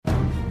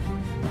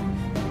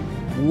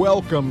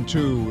Welcome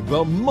to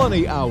The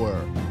Money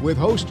Hour with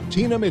host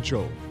Tina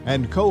Mitchell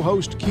and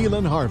co-host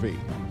Keelan Harvey.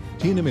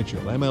 Tina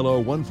Mitchell,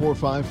 MLO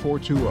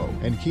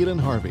 145420, and Keelan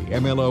Harvey,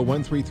 MLO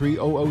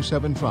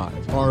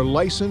 1330075, are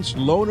licensed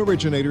loan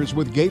originators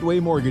with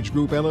Gateway Mortgage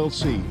Group,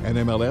 LLC, and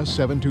MLS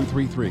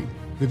 7233.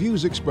 The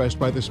views expressed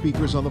by the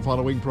speakers on the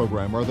following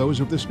program are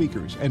those of the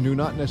speakers and do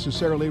not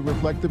necessarily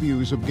reflect the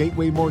views of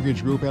Gateway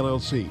Mortgage Group,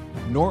 LLC,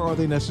 nor are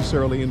they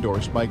necessarily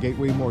endorsed by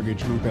Gateway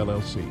Mortgage Group,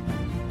 LLC.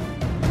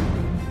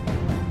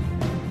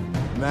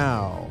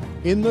 Now,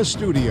 in the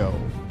studio,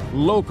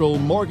 local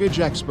mortgage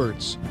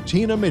experts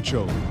Tina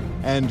Mitchell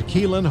and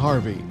Keelan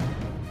Harvey.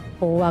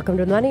 Welcome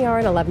to the Money Hour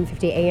at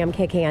 11:50 a.m.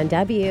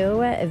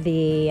 KKNW,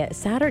 the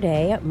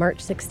Saturday, March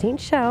 16th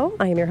show.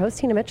 I am your host,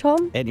 Tina Mitchell.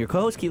 And your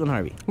co-host, Keelan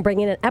Harvey.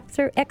 Bringing in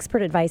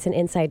expert advice and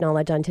inside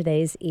knowledge on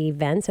today's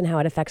events and how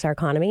it affects our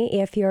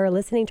economy. If you're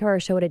listening to our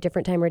show at a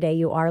different time or day,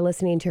 you are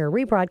listening to a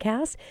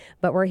rebroadcast,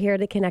 but we're here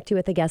to connect you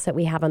with the guests that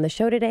we have on the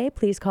show today.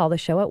 Please call the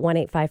show at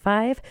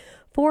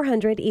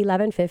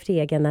 1-855-400-1150.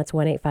 Again, that's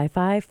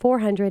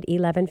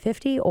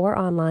 1-855-400-1150 or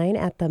online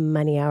at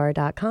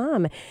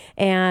themoneyhour.com.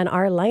 And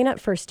our lineup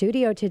for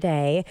studio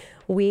today,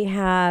 we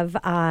have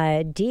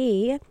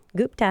Dee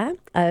Gupta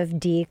of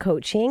Dee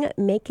Coaching,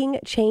 Making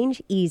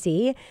Change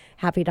Easy.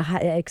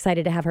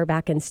 Excited to have her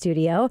back in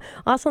studio.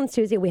 Also in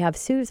studio, we have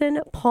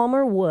Susan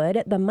Palmer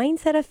Wood, The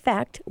Mindset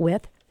Effect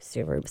with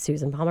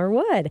Susan Palmer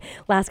Wood.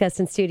 Last guest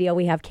in studio,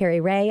 we have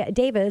Carrie Ray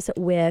Davis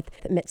with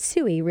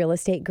Mitsui Real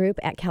Estate Group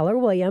at Keller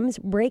Williams,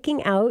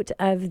 breaking out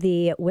of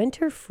the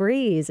winter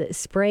freeze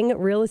spring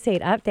real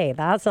estate update.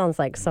 That sounds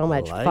like so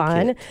much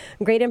fun.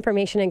 Great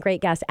information and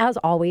great guests. As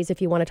always,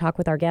 if you want to talk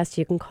with our guests,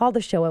 you can call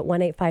the show at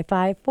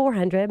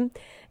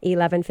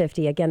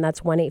 1-855-400-1150. Again,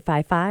 that's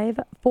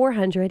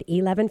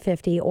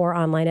 1-855-400-1150 or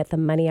online at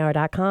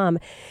themoneyhour.com.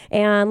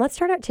 And let's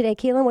start out today,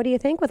 Keelan. What do you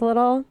think with a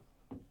little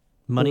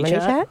Money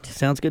chat?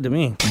 Sounds good to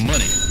me.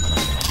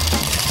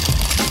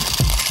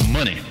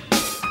 Money.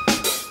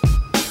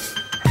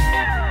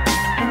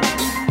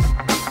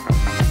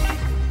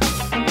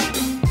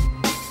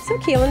 So,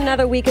 Keelan,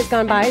 another week has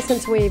gone by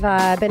since we've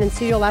been in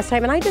studio last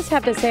time. And I just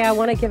have to say, I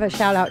want to give a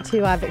shout out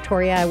to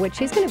Victoria, which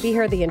she's going to be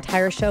here the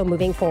entire show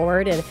moving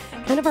forward and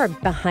kind of our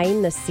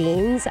behind the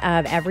scenes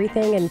of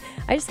everything. And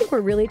I just think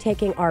we're really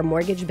taking our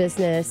mortgage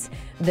business,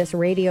 this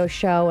radio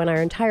show, and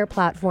our entire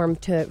platform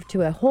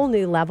to a whole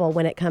new level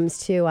when it comes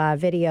to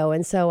video.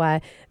 And so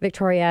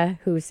Victoria,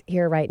 who's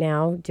here right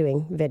now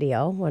doing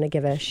video, want to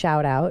give a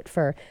shout out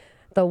for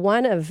the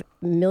one of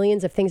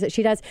millions of things that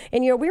she does.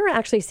 And, we were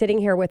actually sitting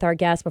here with our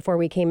guest before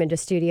we came into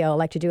studio. I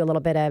like to do a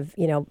little bit of,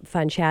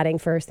 fun chatting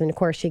first. And of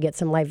course, she gets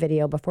some live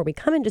video before we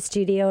come into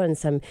studio and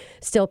some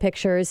still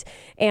pictures.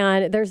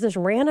 And there's this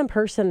random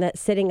person that's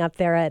sitting up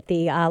there at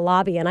the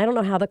lobby. And I don't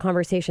know how the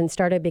conversation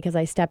started because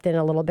I stepped in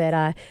a little bit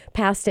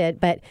past it.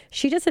 But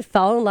she just had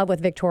fallen in love with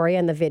Victoria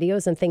and the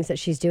videos and things that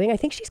she's doing. I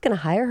think she's going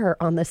to hire her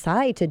on the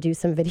side to do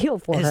some video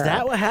for her. Is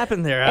that what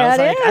happened there?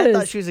 I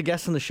thought she was a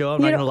guest on the show.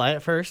 I'm not going to lie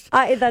at first.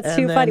 That's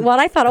too funny. Well,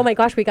 I thought, oh my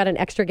gosh, we got an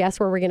extra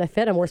guest where we're going to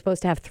fit them. We're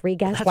supposed to have 3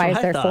 guests. Why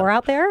is there 4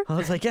 out there? I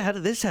was like, how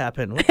did this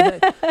happen? What the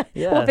heck?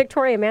 Yeah. Well,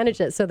 Victoria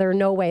managed it, so there's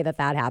no way that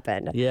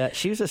happened. Yeah,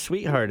 she was a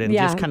sweetheart and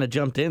just kind of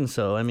jumped in.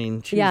 So, I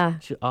mean, she's an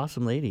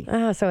awesome lady.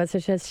 So it's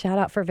just shout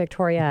out for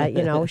Victoria.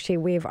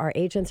 Our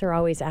agents are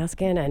always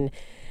asking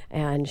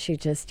and she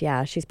just,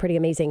 she's pretty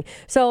amazing.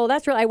 So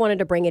that's really, I wanted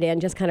to bring it in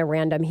just kind of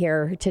random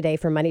here today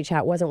for Money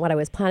Chat. Wasn't what I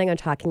was planning on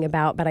talking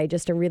about, but I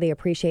just really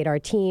appreciate our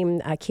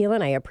team.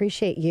 Keelan, I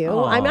appreciate you.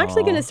 Aww. I'm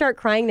actually going to start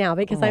crying now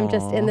because I'm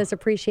just in this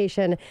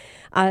appreciation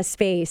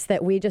space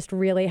that we just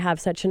really have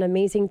such an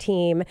amazing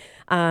team.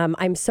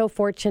 I'm so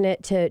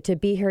fortunate to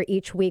be here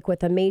each week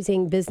with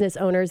amazing business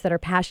owners that are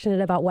passionate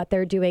about what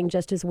they're doing,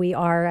 just as we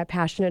are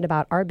passionate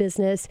about our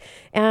business.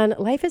 And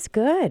life is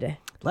good.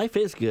 Life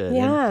is good.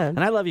 Yeah. And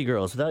I love you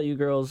girls. Without you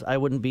girls, I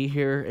wouldn't be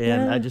here.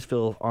 And I just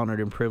feel honored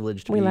and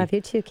privileged to be love you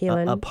too,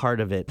 Keelan. A part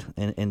of it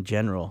in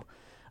general.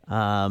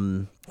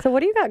 So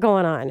what do you got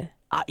going on?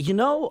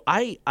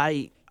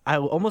 I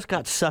almost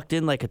got sucked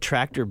in like a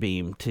tractor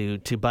beam to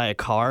buy a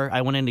car.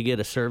 I went in to get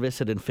a service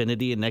at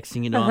Infinity, and next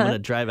thing you know, I'm going to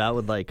drive out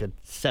with like a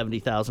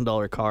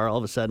 $70,000 car. All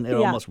of a sudden, it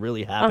almost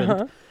really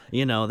happened.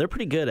 They're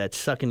pretty good at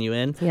sucking you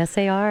in. Yes,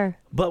 they are.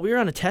 But we were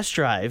on a test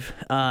drive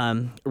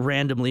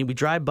randomly. We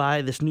drive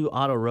by this new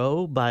auto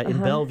row in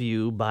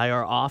Bellevue by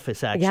our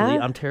office, actually.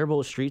 Yeah. I'm terrible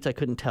with streets. I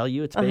couldn't tell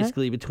you. It's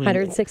basically between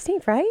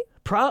 116th, right?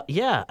 I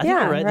think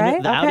you're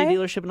right. The Audi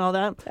dealership and all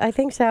that. I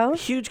think so.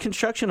 Huge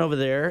construction over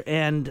there.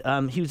 And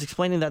he was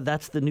explaining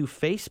that's the new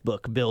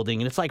Facebook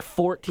building. And it's like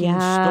 14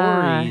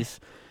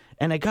 stories.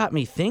 And it got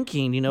me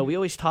thinking, we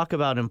always talk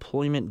about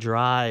employment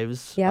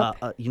drives,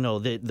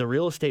 the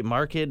real estate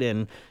market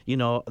and,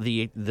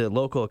 the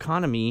local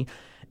economy.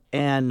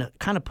 And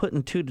kind of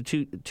putting two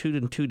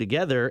and two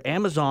together,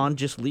 Amazon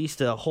just leased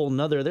a whole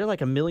nother, they're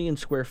like 1 million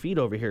square feet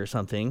over here or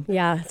something.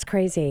 Yeah, it's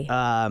crazy.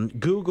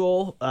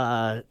 Google,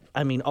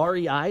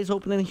 REI is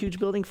opening a huge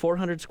building,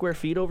 400 square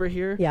feet over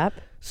here. Yep.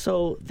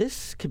 So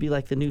this could be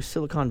like the new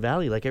Silicon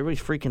Valley. Like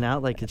everybody's freaking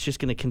out, like it's just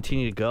going to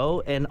continue to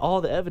go, and all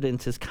the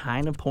evidence is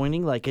kind of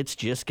pointing like it's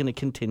just going to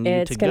continue to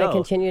go. It's going to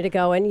continue to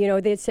go, and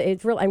it's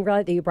real. I'm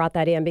glad that you brought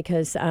that in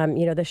because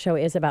the show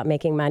is about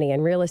making money,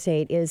 and real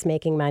estate is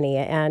making money,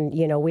 and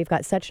we've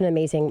got such an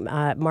amazing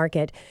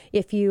market.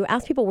 If you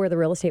ask people where the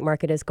real estate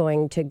market is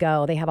going to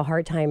go, they have a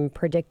hard time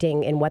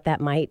predicting and what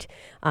that might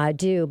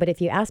do. But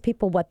if you ask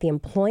people what the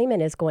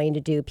employment is going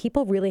to do,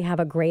 people really have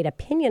a great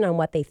opinion on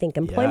what they think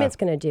employment's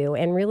going to do,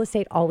 and real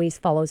estate always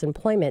follows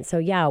employment.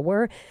 So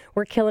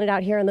we're killing it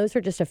out here, and those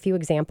are just a few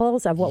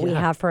examples of what we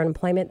have for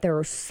employment. There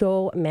are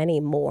so many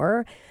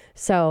more.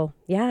 So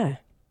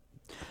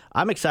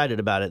I'm excited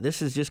about it.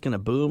 This is just going to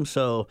boom.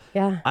 So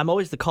I'm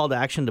always the call to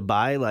action to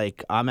buy.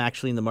 Like I'm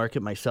actually in the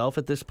market myself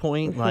at this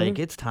point. Like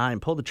it's time.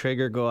 Pull the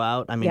trigger, go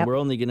out. I mean, we're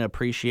only going to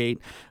appreciate,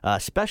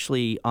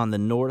 especially on the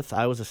north.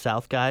 I was a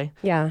south guy.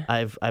 Yeah.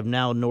 I've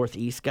now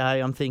northeast guy,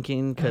 I'm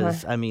thinking,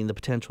 because I mean, the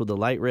potential of the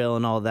light rail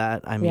and all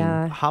that. I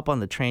mean, hop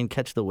on the train,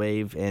 catch the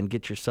wave, and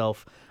get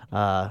yourself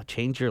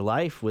change your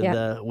life with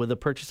the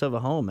purchase of a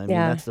home. I mean,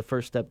 that's the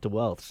first step to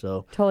wealth.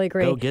 So totally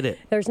agree. Go get it.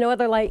 There's no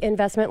other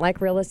investment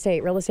like real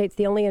estate. Real estate's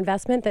the only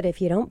investment that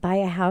if you don't buy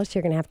a house,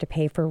 you're going to have to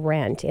pay for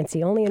rent. It's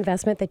the only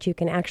investment that you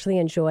can actually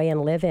enjoy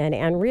and live in.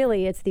 And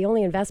really, it's the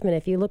only investment.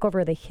 If you look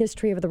over the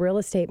history of the real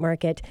estate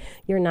market,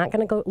 you're not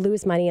going to go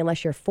lose money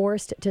unless you're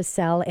forced to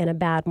sell in a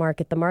bad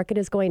market. The market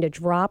is going to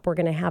drop. We're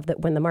going to have that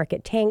when the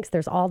market tanks.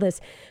 There's all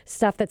this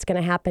stuff that's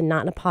going to happen,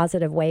 not in a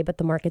positive way, but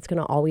the market's going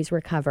to always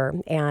recover.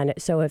 And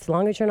so as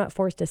long as you're not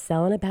forced to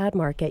sell in a bad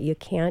market, you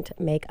can't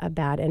make a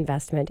bad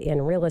investment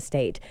in real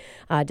estate.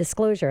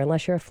 Disclosure,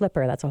 unless you're a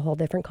flipper, that's a whole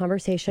different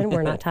conversation.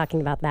 We're not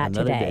talking about that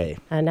today.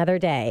 Another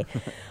day.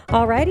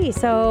 All righty.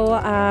 So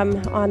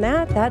on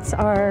that's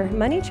our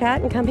money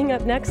chat. And coming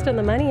up next on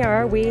the Money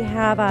Hour, we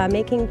have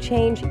Making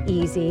Change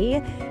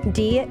Easy.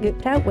 Dee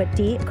Gupta with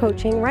Dee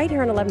Coaching right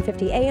here on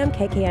 1150 AM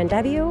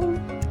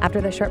KKNW after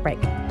the short break.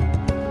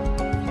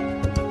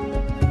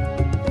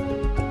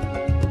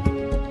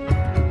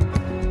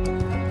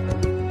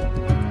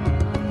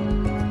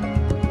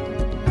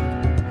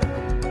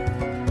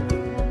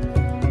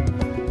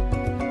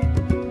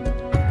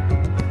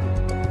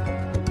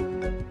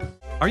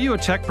 Are you a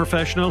tech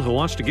professional who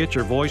wants to get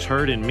your voice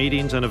heard in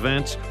meetings and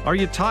events? Are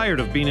you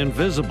tired of being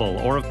invisible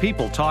or of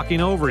people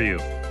talking over you?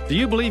 Do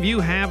you believe you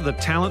have the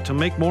talent to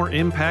make more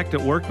impact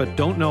at work but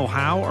don't know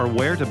how or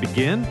where to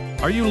begin?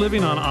 Are you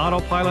living on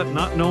autopilot,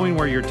 not knowing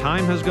where your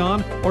time has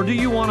gone? Or do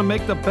you want to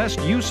make the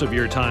best use of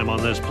your time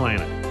on this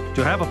planet?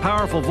 To have a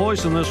powerful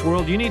voice in this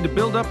world, you need to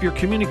build up your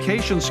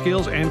communication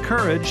skills and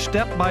courage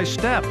step by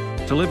step.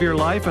 To live your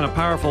life in a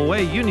powerful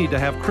way, you need to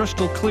have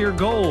crystal clear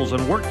goals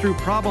and work through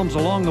problems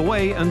along the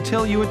way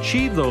until you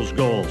achieve those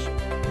goals.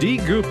 Dee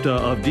Gupta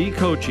of Dee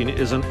Coaching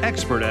is an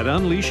expert at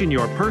unleashing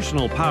your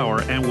personal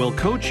power and will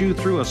coach you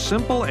through a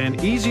simple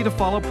and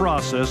easy-to-follow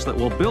process that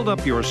will build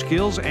up your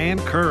skills and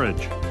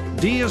courage.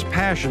 Dee is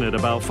passionate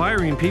about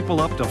firing people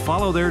up to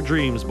follow their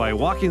dreams by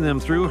walking them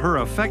through her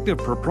effective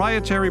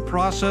proprietary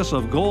process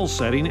of goal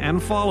setting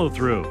and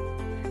follow-through.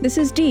 This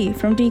is Dee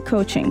from Dee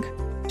Coaching.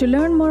 To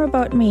learn more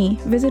about me,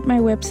 visit my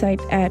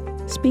website at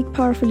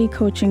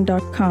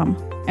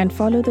speakpowerfullycoaching.com and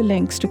follow the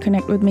links to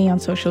connect with me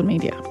on social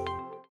media.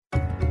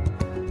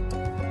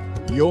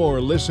 You're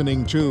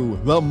listening to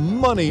The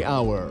Money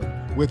Hour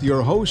with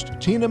your host,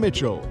 Tina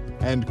Mitchell,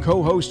 and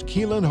co-host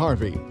Keelan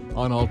Harvey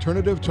on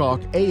Alternative Talk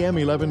AM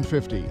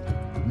 1150.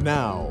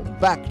 Now,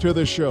 back to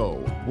the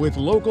show with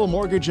local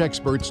mortgage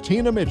experts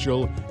Tina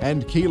Mitchell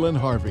and Keelan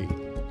Harvey.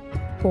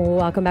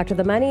 Welcome back to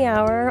the Money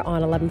Hour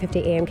on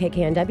 1150 AM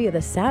KKNW,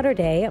 the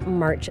Saturday,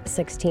 March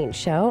 16th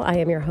show. I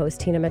am your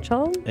host, Tina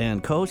Mitchell.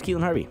 And co-host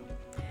Keelan Harvey.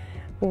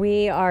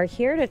 We are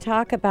here to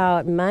talk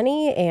about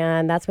money,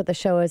 and that's what the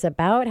show is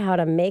about, how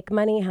to make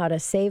money, how to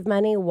save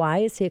money,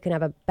 why, so you can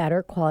have a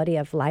better quality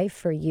of life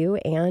for you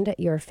and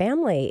your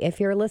family.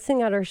 If you're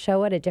listening at our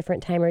show at a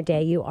different time or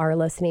day, you are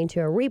listening to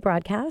a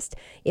rebroadcast.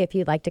 If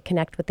you'd like to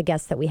connect with the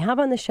guests that we have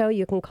on the show,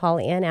 you can call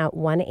in at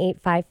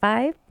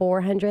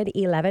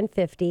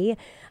 1-855-400-1150.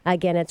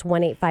 Again, it's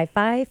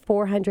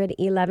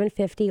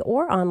 1-855-400-1150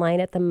 or online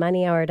at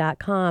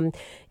themoneyhour.com.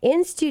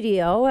 In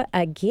studio,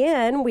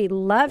 again, we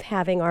love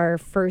having our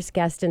first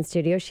guest in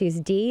studio. She's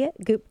Dee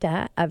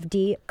Gupta of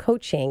Dee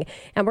Coaching,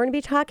 and we're going to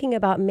be talking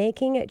about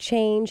making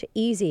change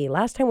easy.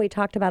 Last time we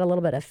talked about a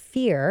little bit of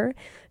fear.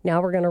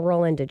 Now we're going to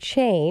roll into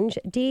change.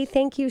 Dee,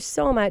 thank you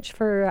so much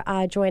for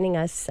joining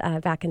us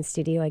back in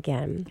studio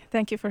again.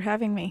 Thank you for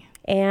having me.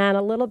 And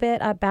a little bit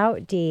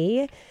about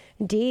Dee.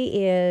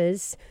 Dee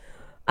is...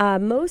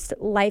 most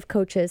life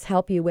coaches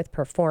help you with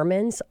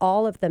performance,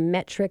 all of the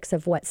metrics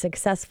of what's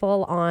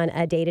successful on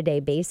a day-to-day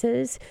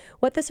basis.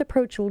 What this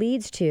approach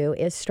leads to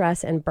is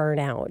stress and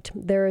burnout.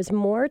 There is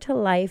more to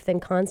life than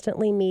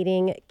constantly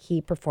meeting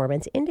key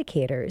performance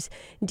indicators.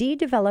 Dee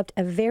developed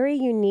a very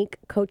unique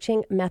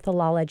coaching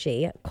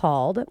methodology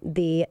called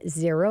the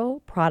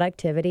Zero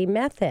Productivity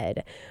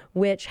Method,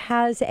 which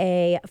has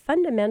a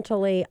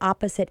fundamentally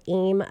opposite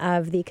aim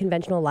of the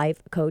conventional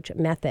life coach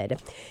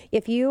method.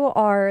 If you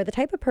are the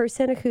type of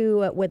person someone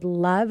who would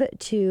love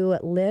to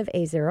live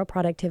a zero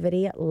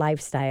productivity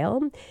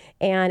lifestyle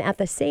and at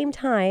the same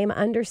time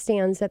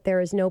understands that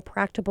there is no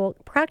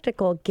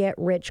practical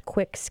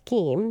get-rich-quick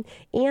scheme,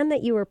 and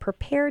that you are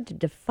prepared to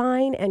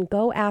define and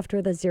go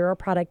after the zero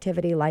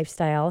productivity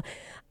lifestyle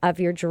of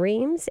your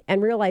dreams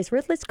and realize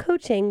Ruthless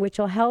Coaching, which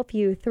will help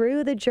you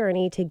through the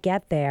journey to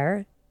get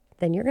there,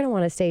 then you're going to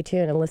want to stay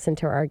tuned and listen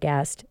to our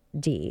guest,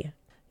 Dee.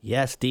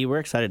 Yes, Dee, we're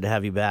excited to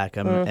have you back.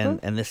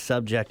 And this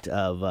subject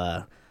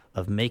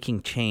of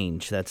making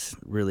change, that's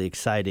really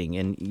exciting.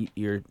 And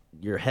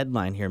your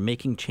headline here,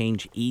 Making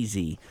Change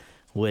Easy,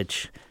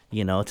 which,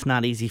 it's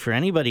not easy for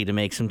anybody to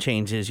make some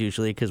changes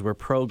usually because we're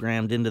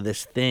programmed into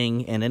this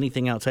thing, and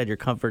anything outside your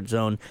comfort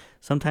zone,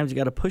 sometimes you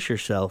got to push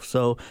yourself.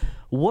 So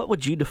what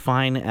would you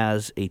define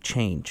as a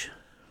change?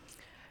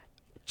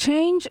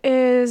 Change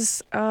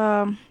is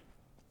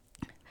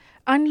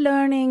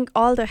unlearning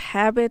all the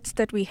habits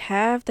that we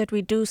have that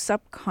we do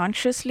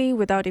subconsciously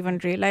without even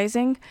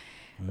realizing,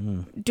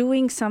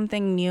 doing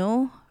something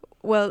new.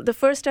 Well, the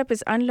first step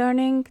is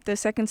unlearning. The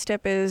second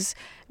step is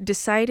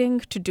deciding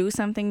to do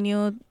something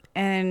new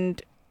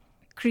and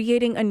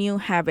creating a new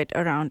habit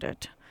around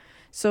it.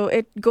 So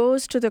it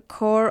goes to the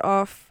core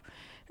of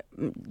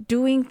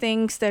doing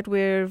things that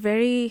we're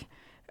very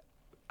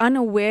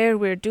unaware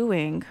we're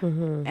doing,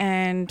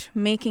 and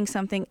making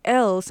something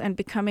else and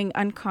becoming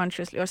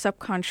unconsciously or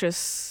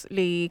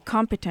subconsciously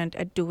competent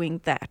at doing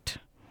that.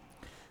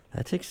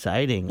 That's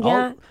exciting.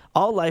 Yeah.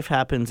 All life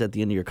happens at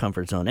the end of your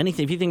comfort zone.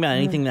 Anything, if you think about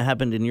anything that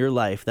happened in your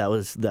life that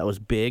was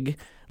big,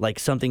 like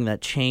something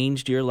that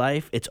changed your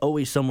life, it's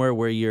always somewhere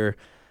where you're,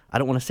 I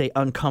don't want to say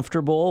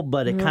uncomfortable,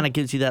 but it kind of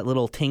gives you that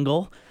little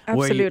tingle.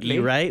 Absolutely.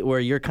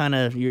 Where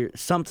you're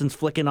something's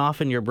flicking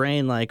off in your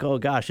brain like, oh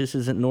gosh, this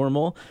isn't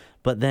normal.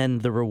 But then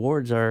the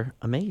rewards are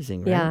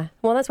amazing, right? Yeah.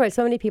 Well, that's why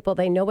so many people,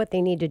 they know what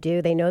they need to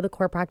do. They know the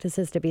core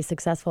practices to be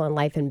successful in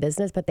life and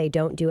business, but they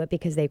don't do it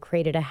because they've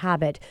created a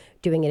habit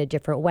doing it a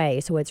different way.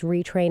 So it's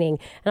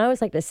retraining. And I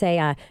always like to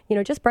say,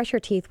 just brush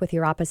your teeth with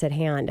your opposite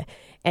hand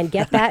and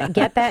get that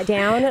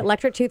down.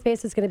 Electric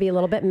toothpaste is going to be a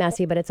little bit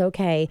messy, but it's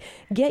okay.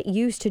 Get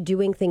used to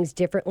doing things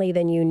differently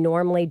than you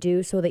normally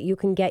do so that you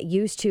can get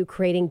used to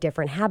creating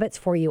different habits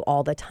for you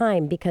all the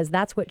time, because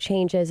that's what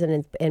change is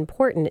and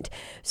important.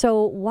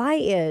 So why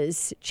is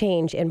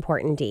change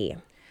important, Dee?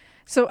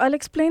 So I'll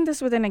explain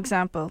this with an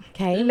example.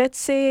 Okay. Let's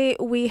say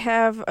we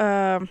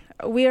are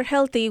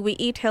healthy, we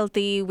eat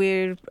healthy,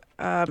 we're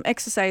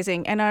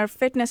exercising, and our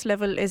fitness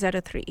level is at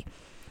a 3.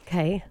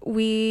 Okay.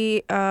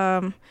 We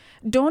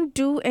don't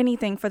do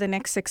anything for the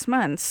next 6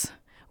 months.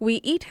 We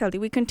eat healthy,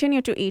 we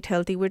continue to eat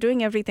healthy, we're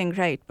doing everything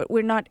right, but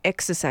we're not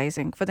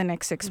exercising for the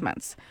next 6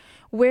 months.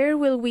 Where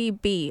will we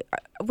be?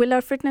 Will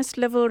our fitness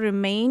level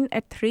remain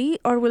at 3,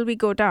 or will we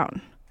go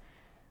down?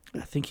 I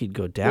think you'd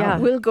go down. Yeah.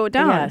 Will go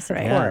down. Yes, of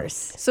right?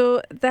 course.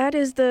 So that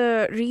is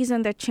the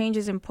reason that change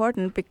is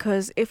important,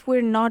 because if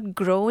we're not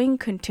growing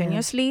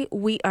continuously,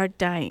 we are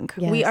dying.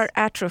 Yes. We are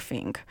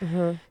atrophying.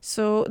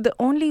 So the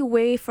only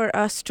way for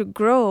us to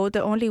grow,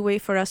 the only way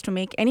for us to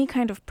make any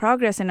kind of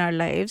progress in our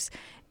lives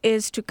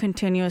is to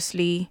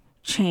continuously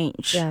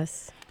change.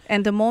 Yes.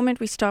 And the moment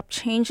we stop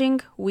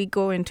changing, we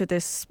go into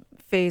this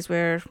phase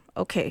where,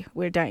 okay,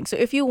 we're dying. So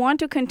if you want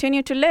to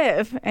continue to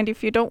live and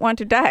if you don't want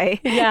to die,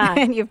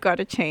 then you've got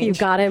to change. You've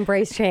got to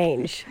embrace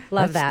change.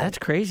 Love that. That's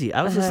crazy.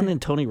 I was listening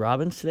to Tony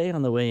Robbins today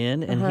on the way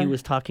in, and he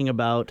was talking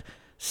about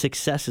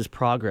success is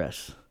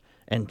progress,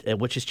 and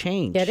which is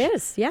change. It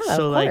is, yeah,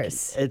 so of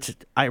course. It's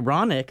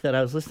ironic that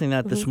I was listening to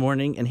that this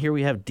morning, and here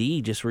we have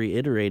Dee just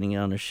reiterating it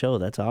on her show.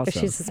 That's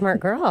awesome. She's a smart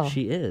girl.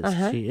 She is.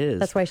 She is.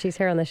 That's why she's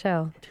here on the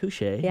show.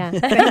 Touche. Yeah.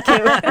 Thank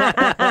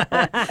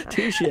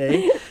you.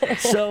 Touche.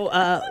 So,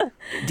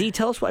 Dee,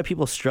 tell us why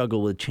people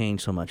struggle with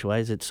change so much. Why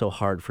is it so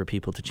hard for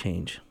people to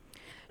change?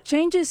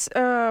 Change is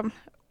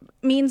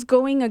means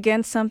going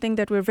against something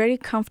that we're very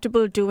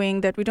comfortable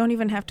doing, that we don't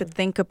even have to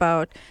think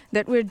about,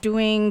 that we're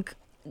doing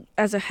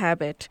as a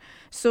habit.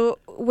 So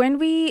when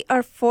we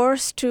are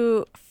forced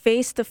to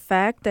face the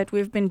fact that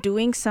we've been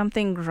doing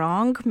something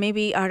wrong,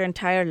 maybe our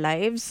entire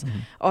lives,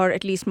 or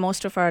at least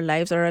most of our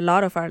lives, or a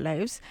lot of our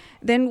lives,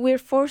 then we're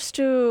forced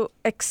to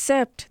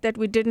accept that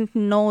we didn't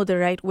know the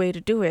right way to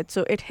do it.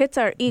 So it hits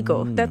our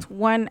ego. That's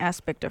one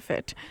aspect of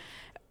it.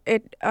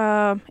 It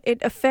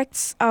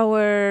affects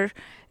our...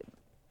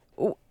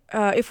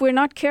 if we're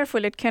not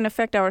careful, it can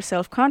affect our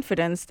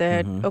self-confidence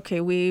that,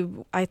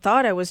 I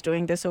thought I was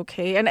doing this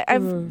okay. And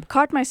I've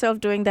caught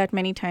myself doing that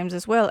many times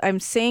as well. I'm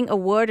saying a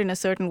word in a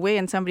certain way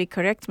and somebody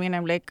corrects me and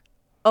I'm like,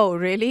 oh,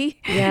 really?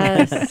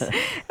 Yes.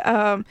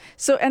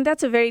 And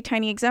that's a very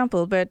tiny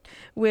example. But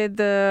with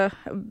the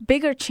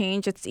bigger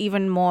change, it's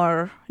even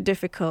more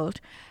difficult.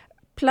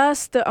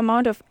 Plus, the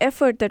amount of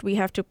effort that we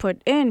have to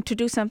put in to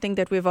do something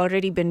that we've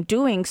already been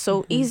doing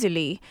so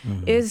easily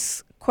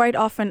is quite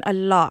often a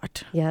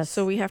lot. Yes.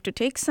 So we have to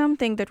take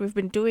something that we've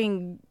been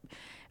doing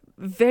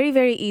very,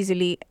 very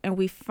easily, and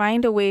we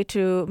find a way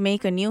to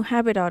make a new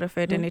habit out of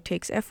it, and it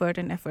takes effort,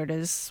 and effort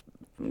is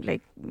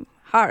like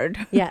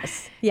hard.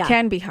 Yes. Yeah.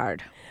 Can be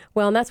hard.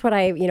 Well, and that's what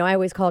I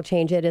always call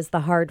change. It is the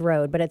hard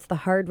road, but it's the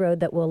hard road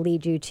that will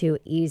lead you to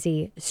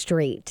easy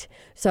street.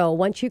 So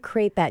once you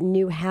create that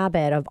new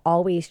habit of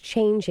always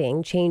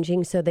changing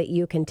so that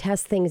you can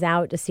test things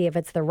out to see if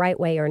it's the right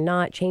way or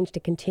not, change to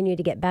continue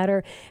to get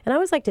better. And I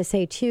always like to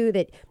say too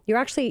that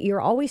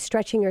you're always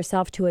stretching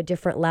yourself to a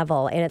different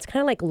level. And it's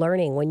kind of like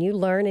learning. When you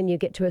learn and you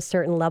get to a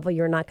certain level,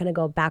 you're not going to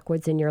go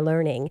backwards in your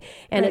learning.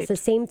 And It's the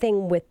same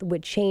thing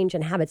with change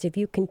and habits. If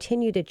you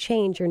continue to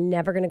change, you're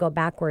never going to go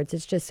backwards.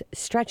 It's just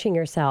stretching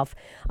yourself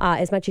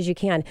as much as you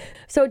can.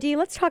 So Dee,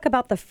 let's talk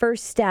about the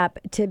first step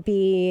to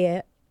be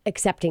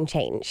accepting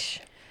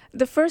change.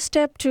 The first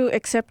step to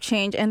accept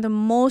change, and the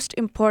most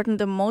important,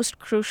 the most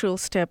crucial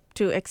step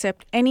to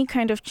accept any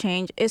kind of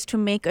change, is to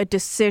make a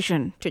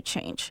decision to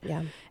change.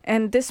 Yeah.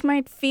 And this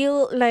might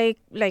feel like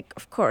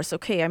of course,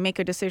 okay, I make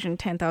a decision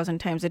 10,000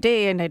 times a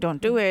day and I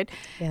don't do it.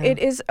 Yeah.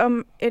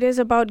 It is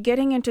about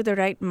getting into the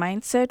right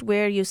mindset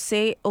where you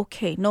say,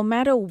 okay, no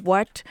matter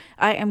what,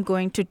 I am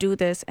going to do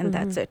this, and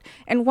that's it.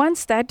 And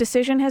once that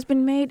decision has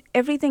been made,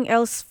 everything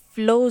else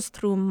flows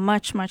through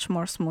much, much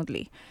more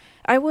smoothly.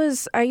 I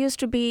used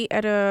to be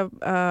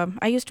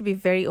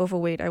very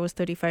overweight. I was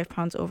 35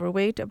 pounds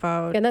overweight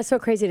And that's so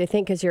crazy to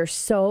think because you're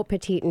so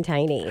petite and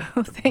tiny.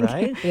 Oh, thank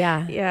you.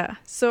 Yeah. Yeah.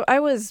 So I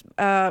was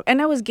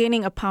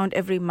gaining a pound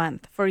every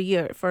month for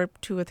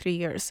 2 or 3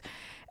 years.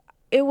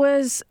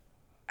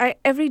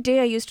 Every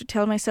day I used to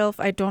tell myself,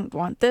 I don't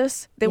want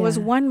this. There was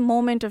one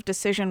moment of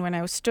decision when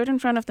I stood in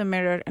front of the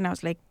mirror and I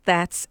was like,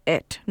 that's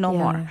it, no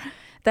more.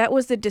 That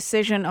was the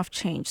decision of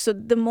change. So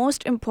the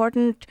most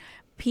important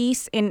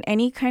piece in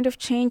any kind of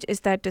change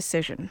is that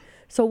decision.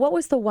 So what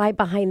was the why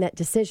behind that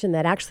decision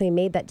that actually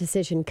made that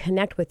decision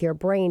connect with your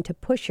brain to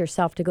push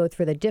yourself to go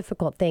through the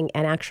difficult thing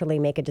and actually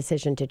make a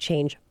decision to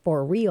change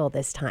for real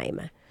this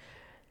time?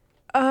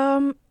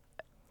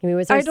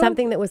 Was there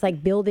something that was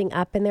like building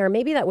up in there?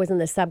 Maybe that was in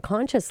the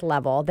subconscious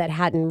level that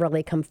hadn't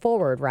really come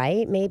forward,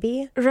 right?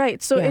 Maybe?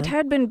 Right. So it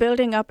had been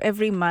building up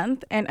every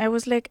month. And I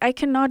was like, I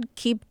cannot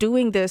keep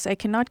doing this. I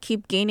cannot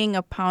keep gaining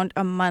a pound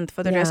a month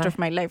for the rest of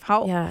my life.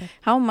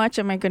 How much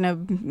am I going to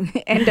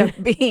end up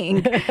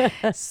being?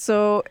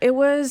 So it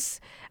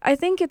was... I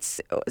think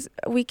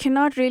we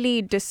cannot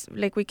really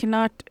we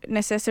cannot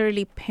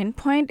necessarily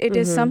pinpoint. It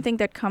is something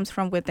that comes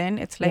from within.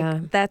 It's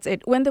like that's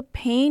it. When the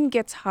pain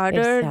gets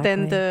harder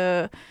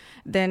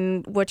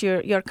than what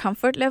your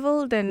comfort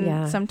level,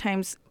 then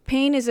sometimes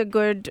pain is a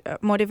good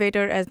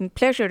motivator, and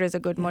pleasure is a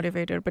good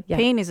motivator, but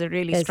pain is a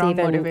really strong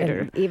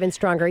motivator. Even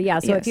stronger, yeah.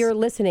 So if you're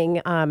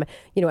listening,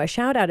 a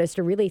shout out is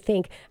to really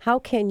think, how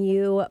can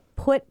you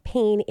put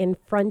pain in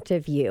front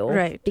of you?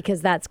 Right.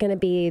 Because that's going to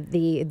be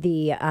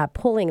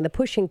the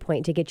pushing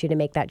point to get you to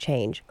make that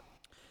change.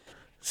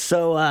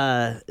 So,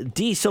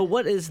 Dee,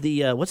 what is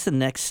what's the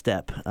next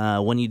step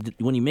when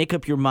you make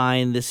up your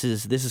mind? This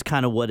is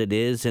kind of what it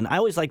is, and I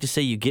always like to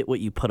say you get what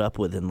you put up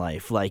with in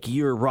life. Like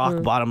you're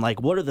rock bottom.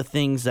 Like what are the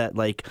things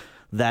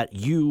that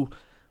you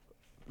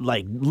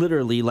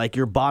literally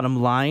your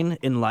bottom line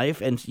in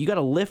life, and you got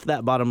to lift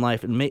that bottom line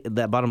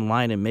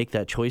and make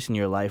that choice in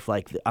your life.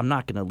 Like I'm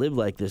not going to live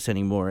like this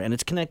anymore, and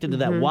it's connected to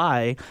that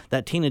why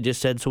that Tina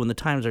just said. So when the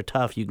times are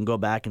tough, you can go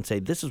back and say,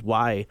 this is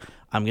why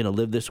I'm going to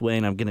live this way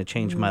and I'm going to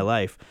change my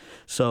life.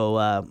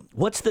 So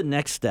what's the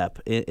next step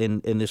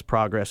in this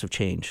progress of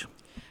change?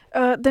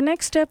 The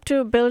next step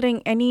to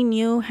building any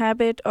new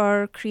habit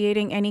or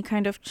creating any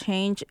kind of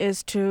change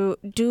is to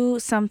do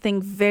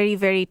something very,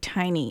 very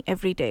tiny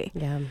every day.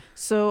 Yeah.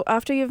 So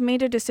after you've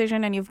made a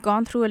decision and you've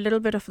gone through a little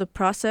bit of the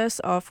process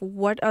of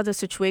what are the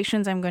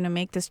situations I'm going to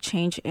make this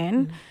change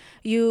in,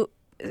 you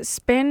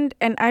spend,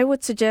 and I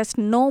would suggest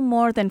no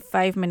more than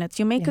 5 minutes.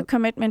 You make a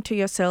commitment to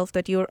yourself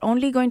that you're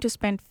only going to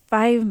spend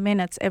 5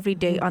 minutes every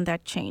day on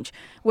that change.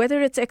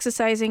 Whether it's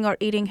exercising or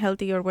eating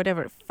healthy or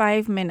whatever,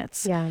 5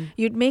 minutes. Yeah.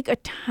 You'd make a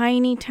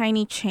tiny,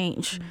 tiny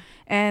change.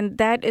 And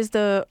that is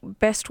the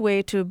best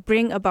way to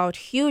bring about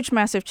huge,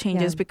 massive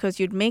changes because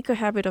you'd make a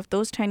habit of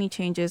those tiny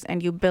changes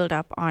and you build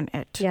up on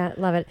it. Yeah,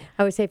 love it.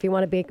 I always say if you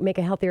want to make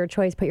a healthier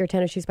choice, put your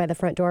tennis shoes by the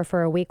front door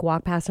for a week,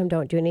 walk past them,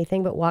 don't do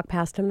anything but walk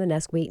past them. The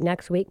next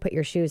week, put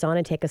your shoes on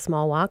and take a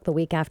small walk. The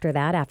week after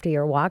that, after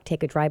your walk,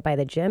 take a drive by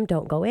the gym.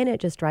 Don't go in it,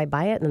 just drive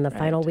by it. And then the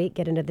final week,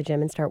 get into the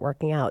gym and start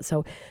working out.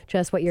 So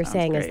just what you're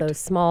saying is those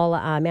small,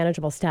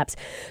 manageable steps.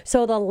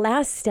 So the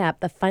last step,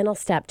 the final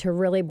step to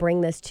really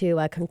bring this to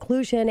a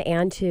conclusion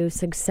and to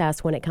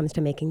success when it comes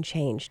to making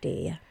change,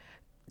 Dee?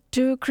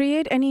 To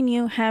create any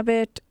new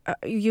habit,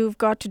 you've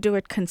got to do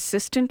it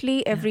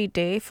consistently every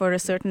day for a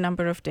certain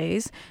number of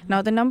days.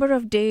 Now, the number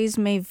of days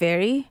may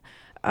vary.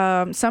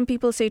 Some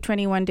people say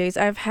 21 days.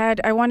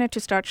 I wanted to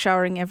start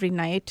showering every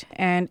night,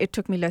 and it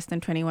took me less than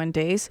 21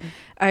 days.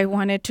 I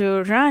wanted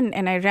to run,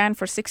 and I ran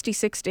for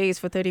 66 days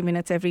for 30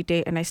 minutes every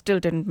day, and I still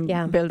didn't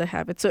build a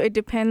habit. So it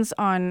depends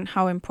on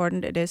how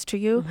important it is to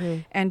you,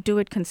 and do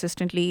it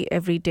consistently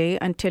every day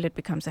until it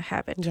becomes a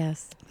habit.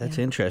 Yes. That's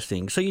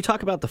interesting. So you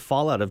talk about the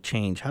fallout of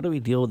change. How do we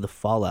deal with the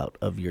fallout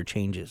of your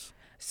changes?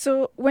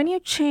 So when you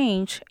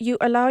change, you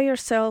allow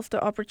yourself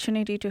the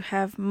opportunity to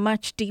have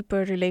much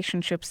deeper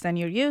relationships than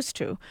you're used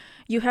to.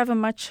 You have a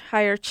much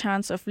higher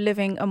chance of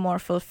living a more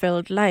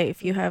fulfilled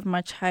life. You have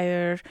much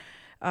higher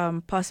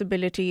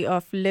possibility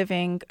of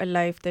living a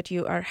life that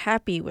you are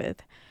happy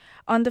with.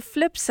 On the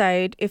flip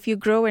side, if you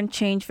grow and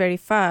change very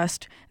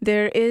fast,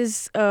 there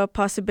is a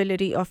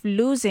possibility of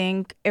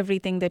losing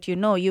everything that you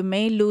know. You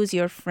may lose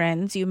your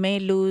friends, you may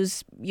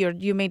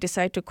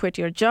decide to quit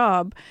your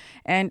job,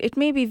 and it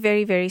may be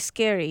very, very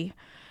scary.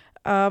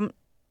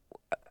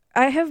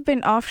 I have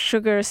been off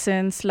sugar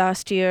since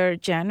last year,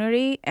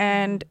 January,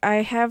 and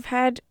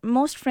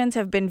most friends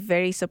have been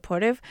very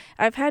supportive.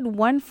 I've had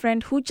one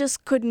friend who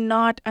just could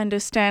not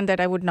understand that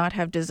I would not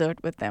have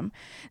dessert with them.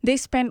 They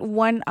spent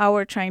 1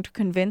 hour trying to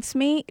convince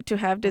me to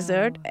have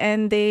dessert,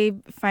 and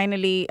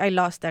I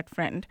lost that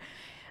friend.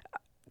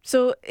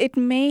 So it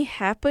may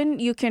happen.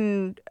 You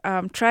can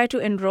try to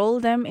enroll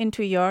them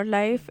into your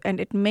life, and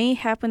it may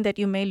happen that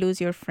you may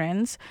lose your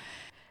friends.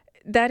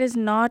 That is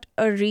not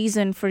a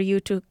reason for you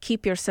to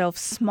keep yourself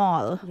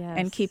small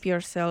and keep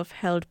yourself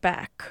held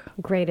back.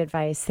 Great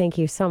advice. Thank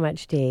you so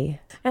much, Dee.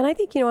 And I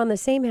think, on the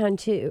same hand,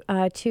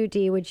 too,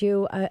 Dee, would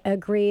you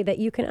agree that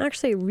you can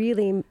actually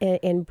really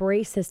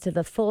embrace this to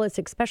the fullest,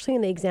 especially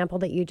in the example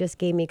that you just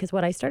gave me? Because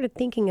what I started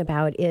thinking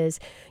about is,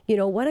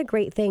 what a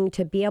great thing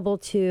to be able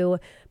to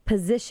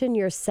position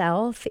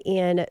yourself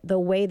in the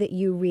way that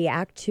you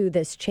react to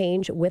this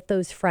change with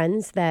those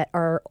friends that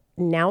are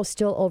now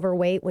still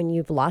overweight when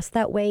you've lost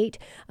that weight,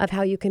 of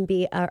how you can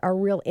be a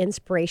real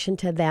inspiration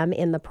to them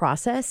in the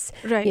process.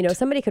 Right.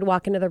 Somebody could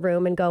walk into the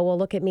room and go, well,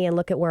 look at me and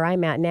look at where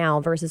I'm at now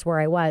versus where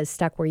I was,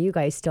 stuck where you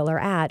guys still are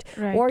at.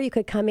 Right. Or you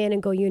could come in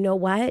and go, you know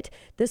what?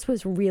 This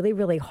was really,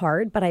 really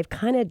hard, but I've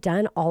kind of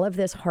done all of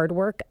this hard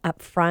work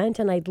up front,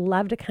 and I'd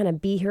love to kind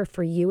of be here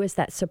for you as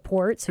that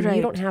support, so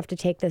you don't have to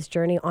take this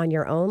journey on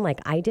your own like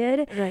I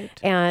did. Right.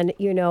 And,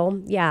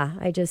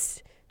 I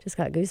just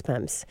got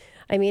goosebumps.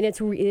 I mean, it's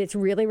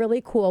really,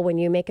 really cool when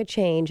you make a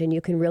change and you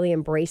can really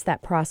embrace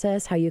that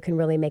process, how you can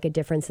really make a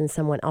difference in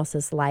someone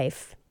else's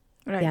life.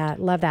 Right. Yeah,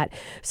 love that.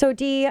 So,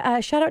 Dee,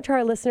 shout out to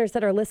our listeners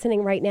that are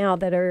listening right now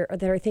that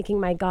are thinking,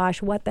 my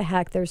gosh, what the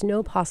heck? There's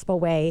no possible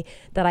way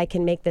that I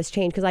can make this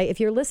change. Because if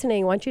you're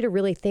listening, I want you to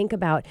really think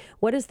about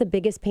what is the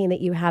biggest pain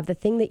that you have, the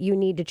thing that you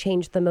need to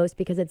change the most,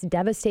 because it's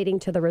devastating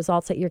to the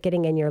results that you're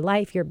getting in your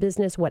life, your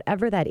business,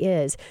 whatever that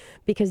is,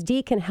 because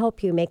Dee can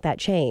help you make that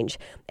change.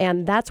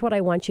 And that's what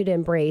I want you to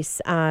embrace,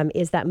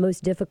 is that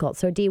most difficult.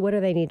 So, Dee, what do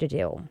they need to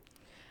do?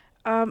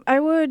 I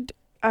would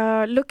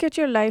look at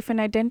your life and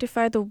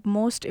identify the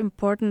one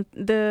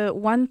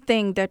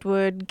thing that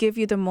would give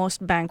you the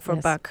most bang for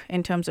buck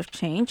in terms of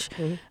change.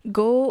 Mm-hmm.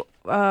 Go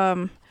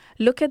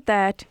look at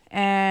that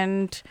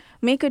and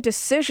make a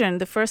decision.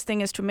 The first thing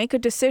is to make a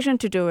decision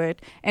to do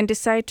it and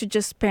decide to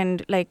just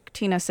spend, like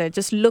Tina said,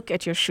 just look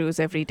at your shoes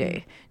every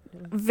day.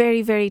 Mm-hmm.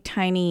 Very, very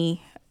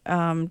tiny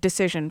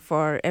decision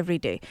for every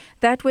day.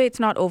 That way it's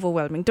not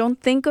overwhelming.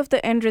 Don't think of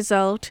the end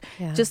result.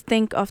 Yeah. Just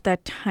think of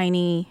that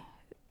tiny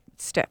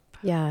step.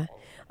 Yeah.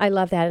 I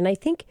love that. And I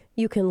think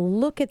you can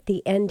look at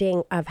the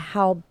ending of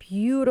how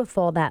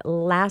beautiful that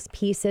last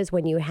piece is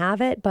when you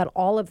have it, but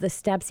all of the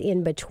steps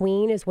in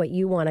between is what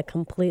you want to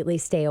completely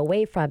stay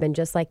away from. And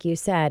just like you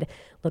said,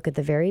 look at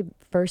the very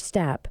first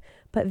step,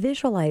 but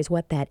visualize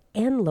what that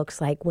end looks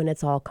like when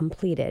it's all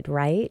completed,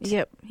 right?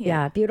 Yep.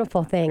 Yeah,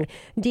 beautiful thing.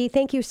 Dee,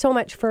 thank you so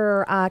much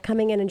for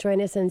coming in and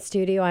joining us in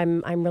studio.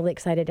 I'm really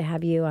excited to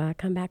have you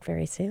come back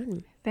very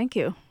soon. Thank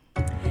you.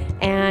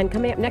 And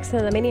coming up next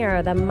in the mini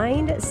hour, the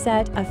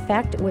Mindset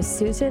Effect with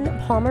Susan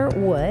Palmer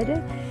Wood.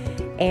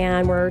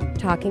 And we're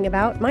talking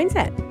about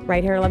mindset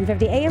right here at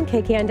 1150 AM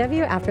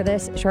KKNW after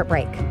this short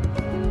break.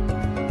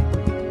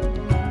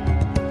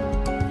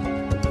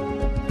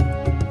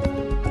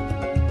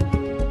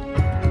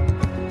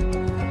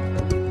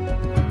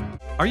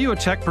 Are you a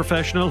tech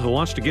professional who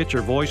wants to get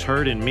your voice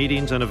heard in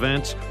meetings and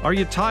events? Are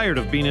you tired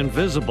of being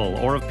invisible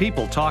or of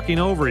people talking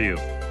over you?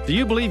 Do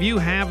you believe you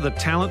have the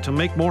talent to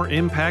make more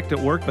impact at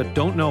work but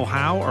don't know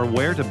how or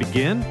where to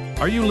begin?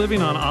 Are you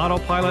living on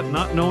autopilot,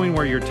 not knowing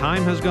where your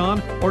time has gone?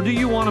 Or do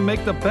you want to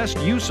make the best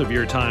use of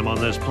your time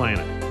on this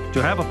planet?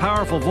 To have a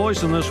powerful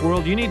voice in this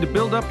world, you need to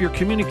build up your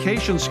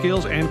communication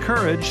skills and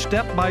courage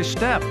step by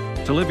step.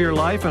 To live your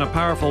life in a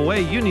powerful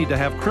way, you need to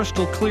have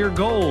crystal clear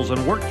goals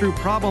and work through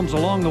problems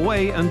along the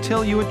way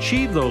until you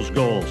achieve those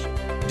goals.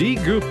 Dee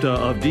Gupta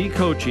of Dee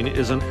Coaching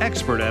is an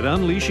expert at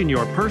unleashing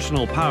your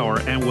personal power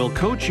and will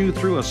coach you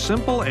through a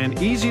simple and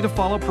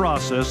easy-to-follow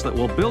process that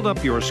will build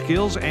up your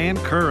skills and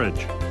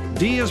courage.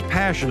 Dee is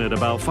passionate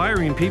about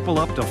firing people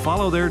up to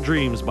follow their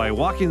dreams by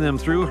walking them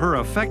through her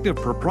effective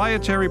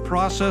proprietary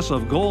process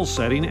of goal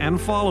setting and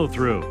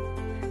follow-through.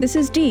 This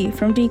is Dee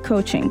from Dee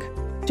Coaching.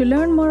 To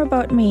learn more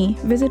about me,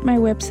 visit my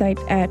website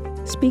at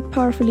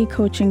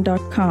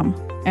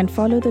speakpowerfullycoaching.com and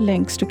follow the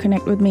links to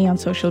connect with me on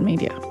social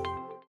media.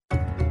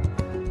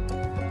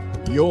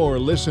 You're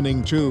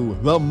listening to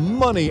The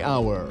Money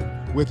Hour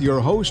with your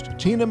host,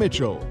 Tina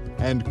Mitchell,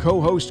 and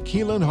co-host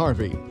Keelan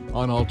Harvey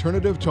on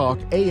Alternative Talk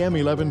AM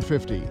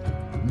 1150.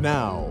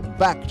 Now,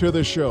 back to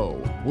the show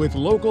with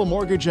local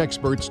mortgage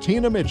experts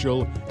Tina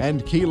Mitchell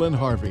and Keelan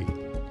Harvey.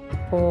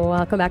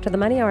 Welcome back to the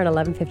Money Hour at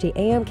 11:50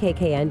 a.m.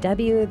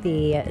 KKNW,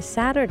 the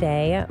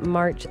Saturday,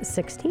 March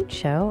 16th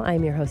show.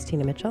 I'm your host,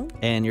 Tina Mitchell.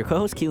 And your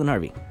co-host, Keelan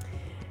Harvey.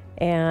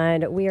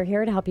 And we are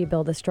here to help you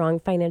build a strong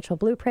financial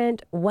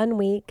blueprint 1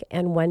 week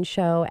and one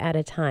show at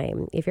a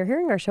time. If you're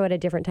hearing our show at a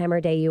different time or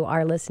day, you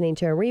are listening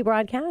to a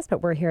rebroadcast,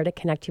 but we're here to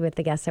connect you with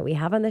the guests that we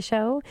have on the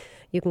show.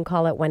 You can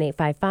call it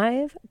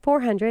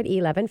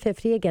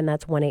 1-855-400-1150. Again,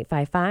 that's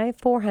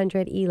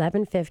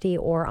 1-855-400-1150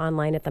 or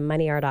online at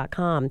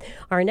themoneyhour.com.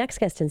 Our next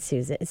guest in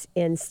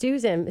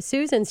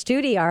Susan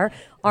Studio,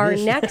 our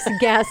next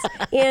guest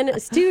in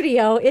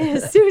studio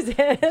is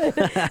Susan.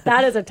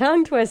 That is a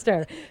tongue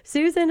twister.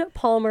 Susan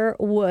Palmer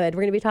Wood.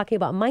 We're going to be talking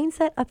about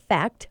mindset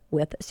effect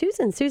with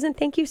Susan. Susan,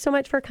 thank you so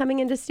much for coming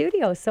into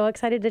studio. So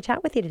excited to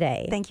chat with you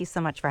today. Thank you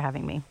so much for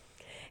having me.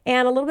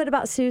 And a little bit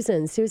about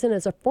Susan. Susan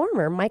is a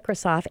former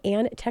Microsoft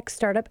and tech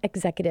startup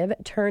executive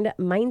turned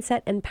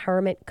mindset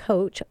empowerment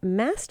coach,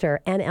 master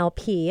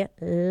NLP,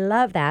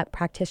 love that,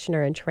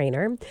 practitioner and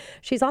trainer.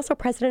 She's also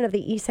president of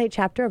the Eastside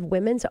chapter of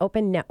Women's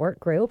Open Network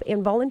Group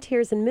and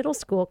volunteers in middle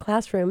school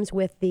classrooms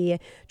with the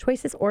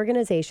Choices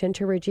organization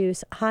to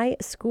reduce high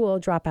school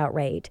dropout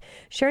rate.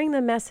 Sharing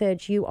the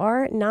message, you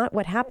are not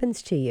what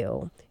happens to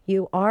you.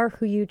 You are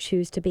who you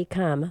choose to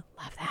become.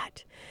 Love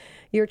that.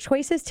 Your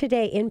choices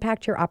today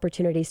impact your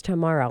opportunities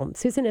tomorrow.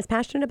 Susan is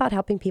passionate about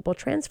helping people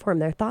transform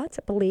their thoughts,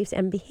 beliefs,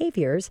 and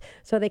behaviors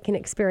so they can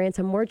experience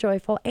a more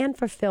joyful and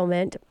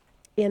fulfillment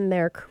in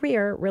their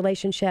career,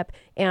 relationship,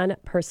 and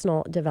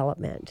personal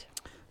development.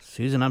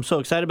 Susan, I'm so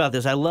excited about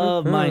this. I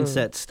love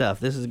mindset stuff.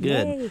 This is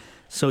good. Yay.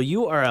 So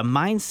you are a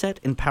mindset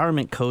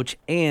empowerment coach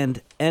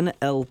and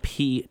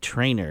NLP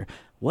trainer.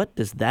 What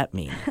does that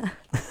mean?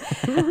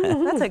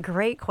 That's a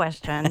great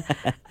question.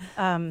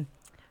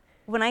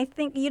 When I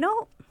think,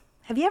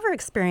 have you ever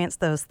experienced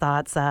those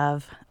thoughts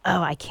of,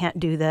 oh, I can't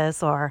do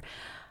this, or,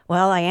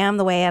 well, I am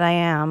the way that I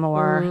am,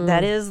 or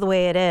that is the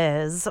way it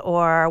is,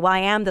 or, well, I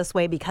am this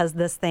way because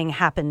this thing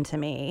happened to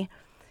me.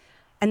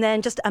 And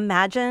then just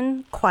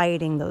imagine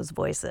quieting those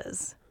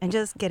voices and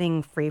just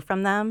getting free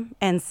from them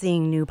and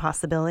seeing new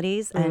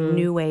possibilities and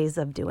new ways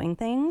of doing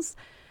things.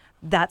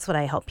 That's what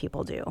I help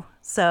people do.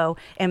 So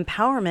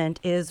empowerment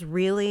is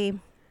really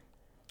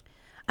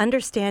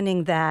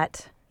understanding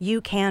that you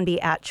can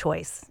be at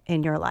choice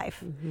in your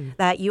life,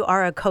 that you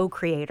are a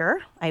co-creator.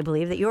 I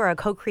believe that you are a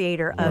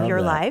co-creator of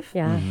your life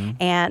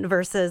and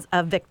versus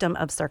a victim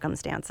of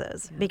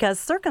circumstances, because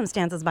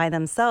circumstances by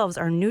themselves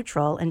are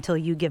neutral until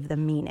you give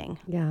them meaning.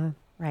 Yeah.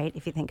 Right,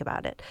 if you think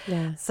about it.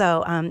 Yeah.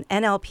 So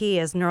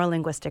NLP is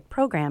neuro-linguistic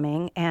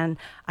programming, and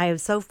I am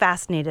so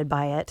fascinated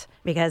by it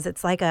because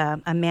it's like a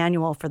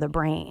manual for the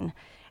brain.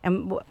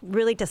 And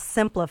really to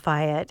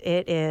simplify it,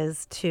 it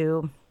is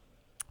to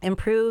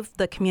improve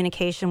the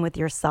communication with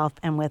yourself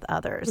and with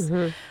others.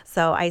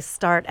 So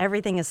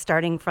everything is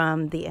starting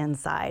from the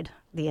inside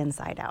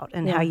out,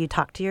 and how you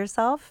talk to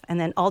yourself. And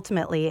then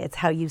ultimately it's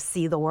how you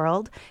see the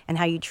world and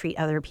how you treat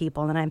other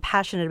people. And I'm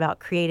passionate about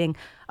creating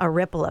a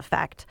ripple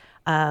effect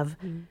of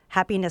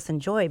happiness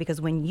and joy,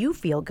 because when you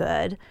feel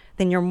good,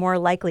 then you're more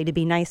likely to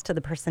be nice to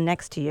the person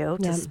next to you,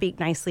 to speak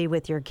nicely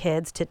with your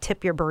kids, to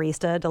tip your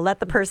barista, to let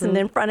the person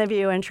in front of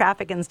you in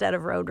traffic instead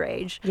of road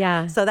rage.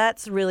 Yeah. So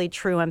that's really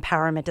true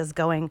empowerment, is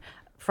going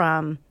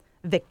from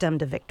victim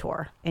to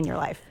victor in your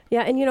life.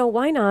 Yeah, and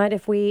why not?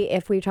 If we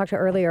talked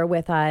earlier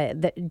with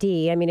the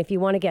D, I mean, if you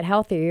want to get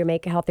healthier, you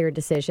make healthier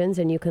decisions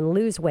and you can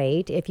lose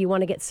weight. If you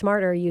want to get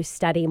smarter, you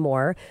study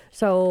more.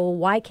 So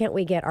why can't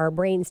we get our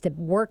brains to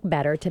work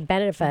better, to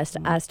benefit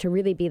us to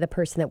really be the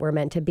person that we're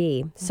meant to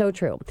be? So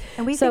true.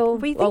 And we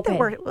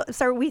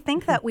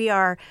think that we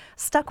are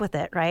stuck with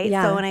it, right?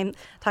 Yeah. So when I'm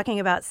talking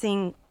about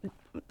seeing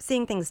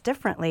things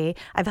differently,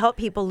 I've helped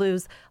people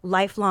lose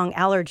lifelong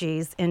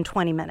allergies in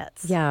 20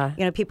 minutes. Yeah.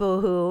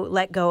 People who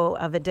let go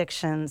of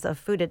addictions, of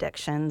food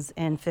addictions,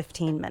 in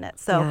 15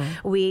 minutes. So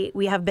we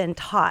have been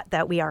taught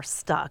that we are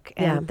stuck,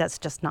 and that's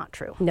just not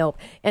true. Nope.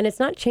 And it's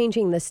not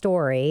changing the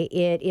story.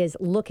 It is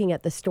looking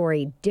at the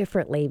story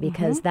differently,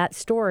 because that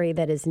story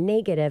that is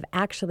negative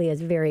actually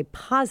is very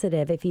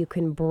positive if you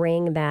can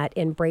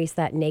embrace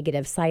that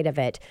negative side of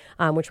it,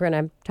 which we're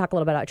going to talk a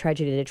little bit about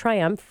tragedy to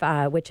triumph,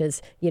 which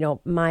is,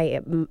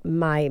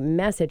 my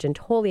message, and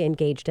totally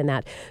engaged in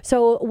that.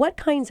 So what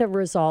kinds of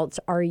results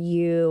are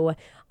you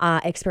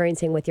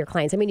experiencing with your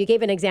clients? I mean, you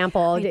gave an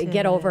example,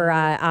 get over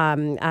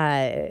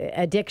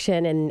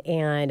addiction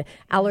and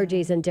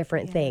allergies and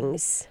different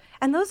things.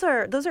 And those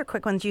are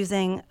quick ones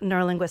using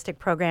neuro-linguistic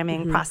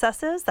programming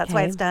processes. That's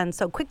why it's done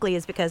so quickly,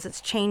 is because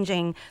it's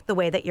changing the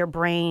way that your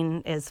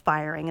brain is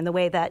firing and the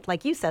way that,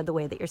 like you said, the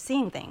way that you're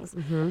seeing things.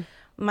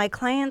 My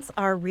clients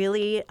are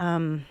really,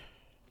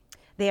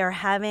 they are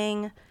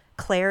having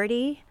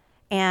clarity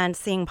and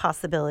seeing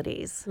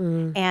possibilities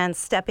and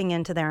stepping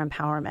into their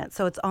empowerment.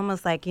 So it's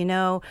almost like,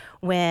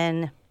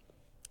 when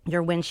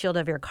your windshield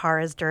of your car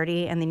is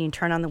dirty, and then you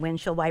turn on the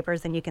windshield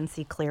wipers and you can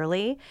see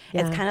clearly.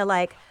 Yeah. It's kind of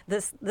like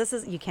this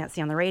is, you can't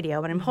see on the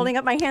radio, but I'm holding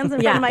up my hands in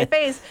front of my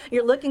face.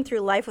 You're looking through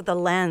life with a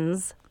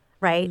lens,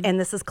 right? And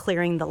this is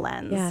clearing the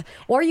lens. Yeah.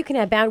 Or you can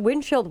have bad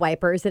windshield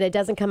wipers that it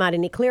doesn't come out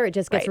any clear. It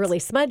just gets really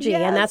smudgy.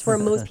 Yes. And that's where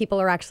most people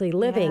are actually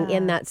living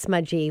in that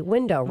smudgy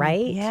window,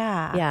 right?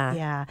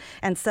 Yeah.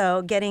 And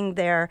so getting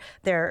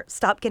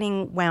stop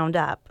getting wound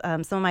up.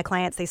 Some of my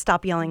clients, they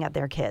stop yelling at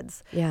their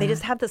kids. Yeah. They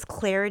just have this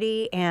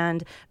clarity,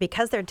 and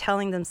because they're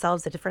telling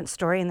themselves a different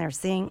story and they're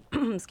seeing,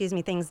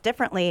 things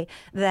differently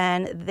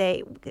than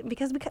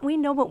because we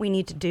know what we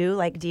need to do,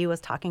 like Dee was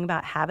talking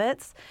about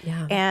habits.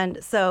 Yeah.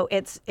 And so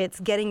it's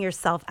getting yourself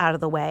out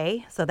of the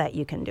way so that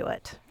you can do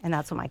it. And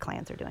that's what my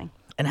clients are doing.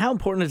 And how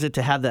important is it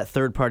to have that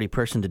third-party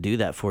person to do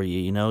that for you?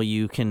 You know,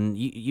 you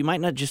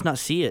might not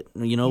see it,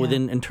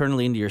 within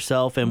internally into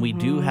yourself. And we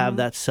do have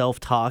that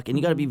self-talk. And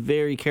you got to be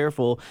very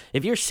careful.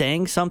 If you're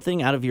saying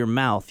something out of your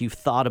mouth, you've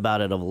thought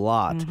about it a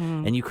lot.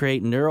 And you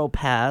create neural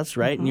paths,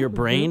 right, in your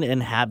brain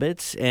and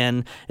habits.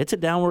 And it's a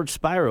downward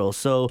spiral.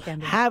 So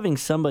having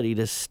somebody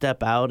to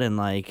step out and,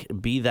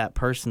 be that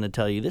person to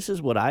tell you, this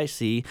is what I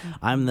see,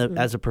 I'm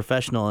as a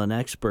professional and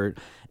expert,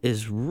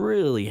 is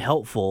really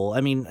helpful. I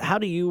mean, how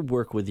do you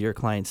work with your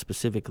clients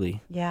specifically?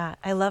 Yeah,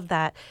 I love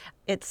that.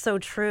 It's so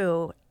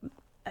true.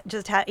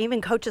 Even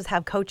coaches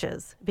have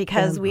coaches,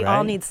 because we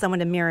all need someone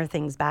to mirror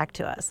things back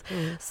to us.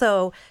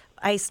 So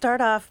I start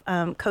off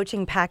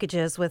coaching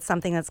packages with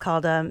something that's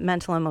called a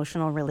mental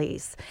emotional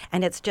release.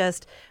 And it's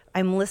just,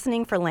 I'm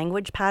listening for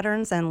language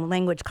patterns and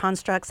language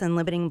constructs and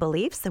limiting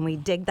beliefs, and we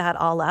dig that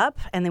all up,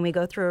 and then we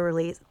go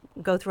through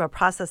a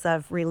process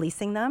of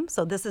releasing them.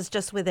 So this is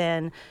just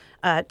within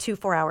 2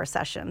 4-hour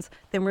sessions.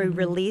 Then we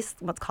release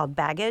what's called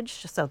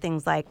baggage, so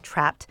things like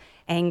trapped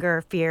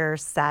anger, fear,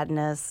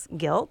 sadness,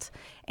 guilt,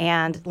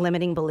 and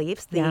limiting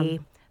beliefs. The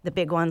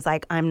big ones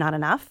like I'm not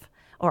enough,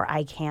 or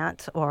I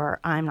can't, or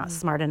I'm not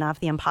smart enough,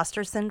 the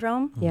imposter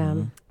syndrome. Yeah.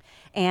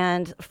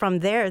 And from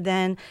there,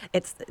 then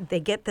they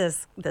get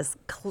this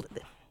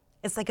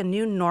it's like a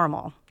new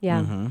normal.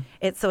 Yeah.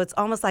 So it's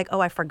almost like,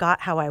 I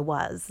forgot how I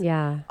was.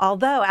 Yeah.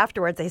 Although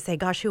afterwards they say,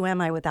 gosh, who am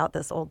I without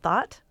this old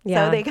thought?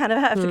 Yeah. So they kind of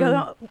have to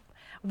go,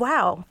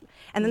 wow.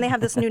 And then they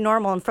have this new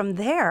normal. And from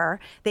there,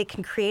 they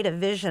can create a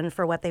vision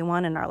for what they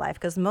want in our life.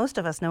 Because most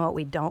of us know what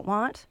we don't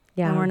want.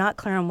 Yeah. And we're not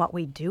clear on what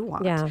we do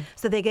want. Yeah.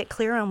 So they get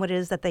clear on what it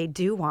is that they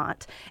do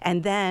want.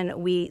 And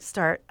then we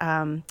start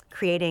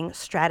creating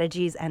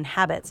strategies and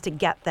habits to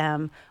get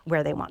them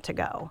where they want to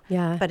go.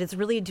 Yeah. But it's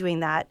really doing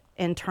that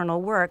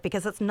internal work,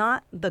 because it's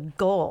not the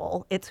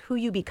goal. It's who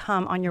you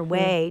become on your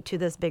way to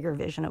this bigger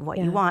vision of what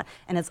you want.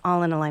 And it's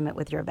all in alignment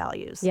with your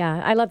values.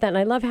 Yeah, I love that. And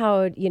I love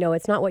how,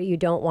 it's not what you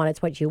don't want,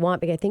 it's what you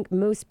want. Because I think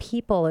most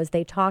people, as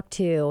they talk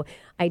to,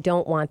 I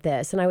don't want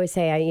this. And I always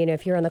say,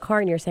 if you're in the car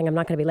and you're saying, I'm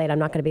not going to be late, I'm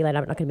not going to be late,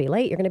 I'm not going to be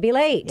late, you're going to be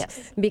late.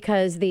 Yes.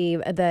 Because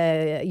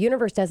the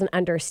universe doesn't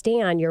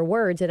understand your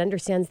words. It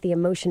understands the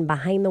emotion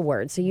behind the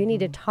words. So you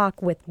need to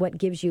talk with what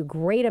gives you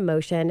great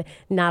emotion,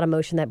 not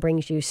emotion that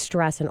brings you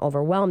stress and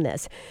overwhelmness.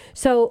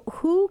 So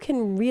who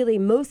can really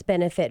most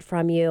benefit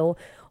from you?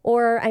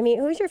 Or,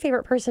 who's your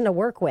favorite person to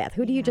work with?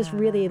 Who do you just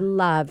really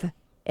love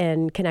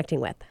and connecting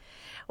with?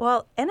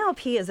 Well,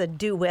 NLP is a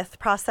do-with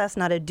process,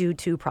 not a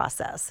do-to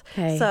process.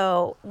 Okay.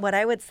 So what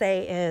I would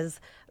say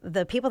is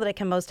the people that it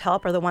can most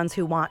help are the ones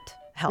who want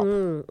help.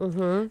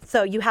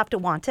 So you have to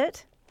want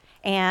it.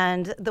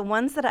 And the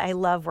ones that I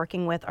love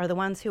working with are the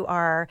ones who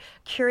are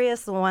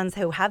curious, the ones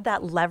who have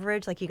that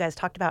leverage, like you guys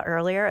talked about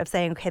earlier, of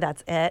saying, okay,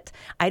 that's it.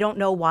 I don't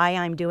know why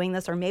I'm doing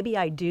this, or maybe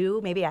I do.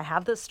 Maybe I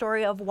have the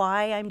story of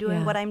why I'm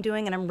doing what I'm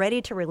doing, and I'm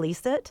ready to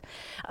release it.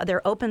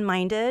 They're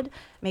open-minded.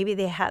 Maybe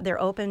they're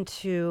open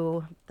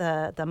to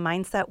the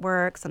mindset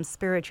work, some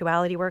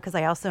spirituality work, because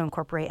I also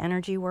incorporate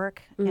energy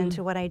work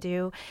into what I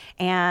do,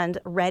 and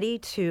ready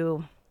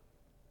to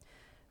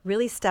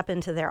really step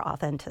into their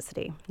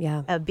authenticity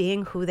of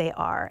being who they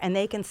are. And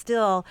they can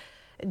still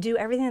do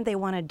everything that they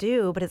want to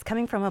do, but it's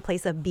coming from a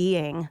place of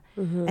being.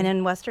 And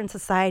in Western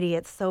society,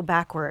 it's so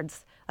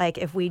backwards. Like,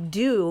 if we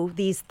do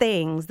these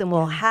things, then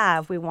we'll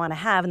have we want to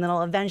have, and then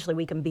eventually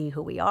we can be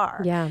who we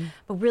are. Yeah.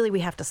 But really, we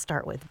have to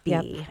start with be.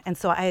 Yep. And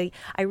so I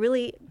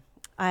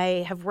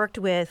have worked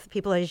with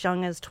people as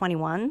young as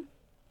 21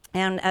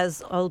 and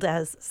as old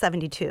as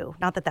 72.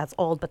 Not that that's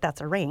old, but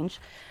that's a range.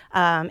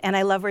 And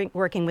I love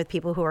working with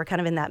people who are kind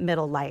of in that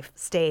middle life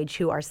stage,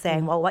 who are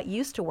saying, well, what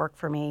used to work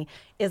for me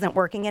isn't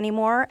working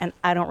anymore, and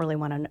I don't really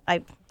want to,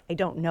 I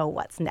don't know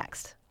what's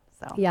next.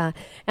 So. Yeah.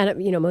 And,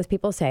 most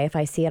people say, if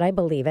I see it, I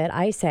believe it.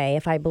 I say,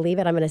 if I believe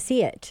it, I'm going to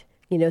see it.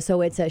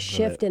 So it's a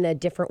shift in a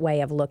different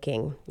way of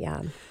looking.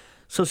 Yeah.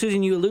 So,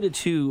 Susan, you alluded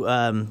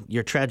to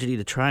your tragedy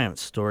to triumph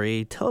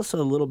story. Tell us a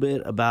little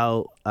bit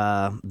about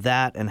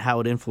that and how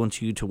it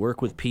influenced you to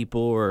work with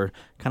people, or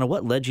kind of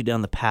what led you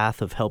down the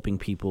path of helping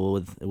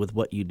people with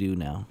what you do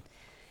now.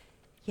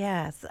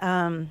 Yes.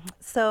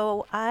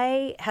 So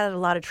I had a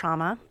lot of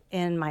trauma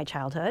in my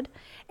childhood,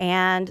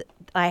 and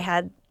I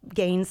had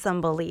gained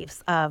some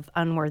beliefs of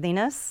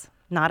unworthiness,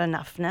 not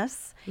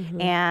enoughness,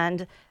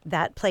 and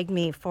that plagued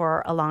me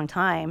for a long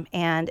time.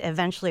 And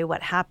eventually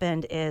what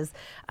happened is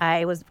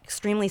I was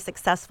extremely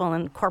successful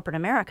in corporate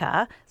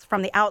America.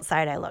 From the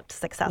outside, I looked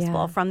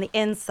successful. From the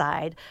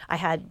inside, I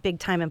had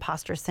big-time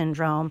imposter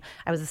syndrome.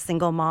 I was a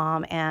single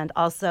mom and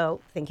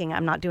also thinking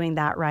I'm not doing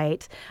that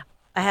right.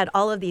 I had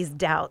all of these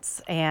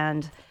doubts,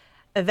 and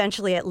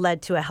eventually it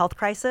led to a health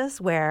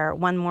crisis where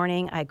one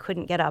morning I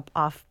couldn't get up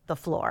off the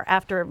floor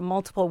after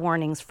multiple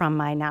warnings from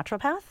my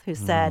naturopath who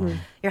said,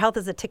 your health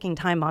is a ticking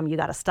time bomb, you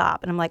got to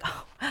stop. And I'm like,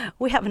 oh,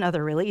 we have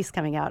another release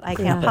coming out. I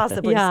can't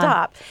possibly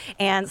stop.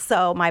 And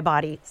so my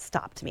body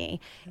stopped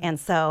me. And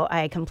so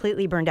I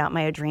completely burned out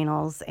my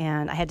adrenals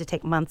and I had to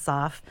take months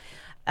off.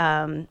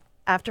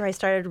 After I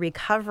started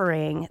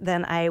recovering,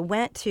 then I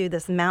went to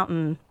this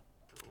mountain.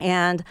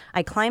 And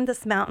I climbed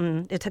this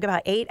mountain. It took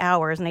about 8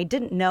 hours, and I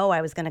didn't know I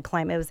was going to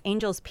climb. It was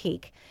Angels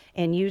Peak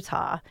in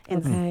Utah,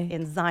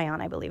 in Zion,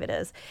 I believe it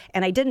is.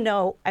 And I didn't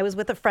know. I was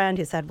with a friend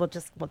who said, we'll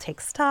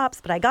take stops.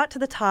 But I got to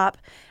the top,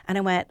 and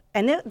I went,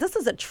 and this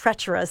is a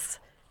treacherous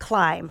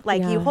climb.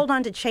 Like you hold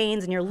on to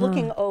chains, and you're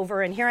looking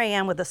over, and here I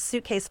am with a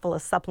suitcase full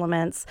of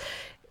supplements.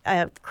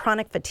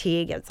 Chronic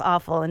fatigue, it's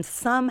awful. And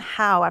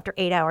somehow, after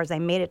 8 hours, I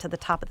made it to the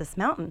top of this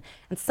mountain,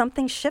 and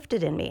something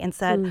shifted in me and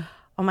said,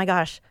 oh my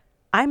gosh,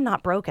 I'm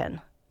not broken.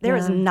 There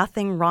is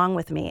nothing wrong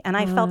with me. And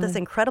I felt this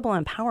incredible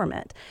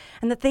empowerment.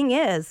 And the thing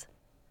is,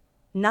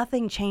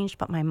 nothing changed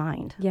but my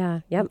mind. Yeah.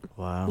 Yep.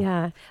 Wow.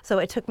 Yeah. So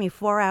it took me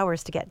 4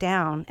 hours to get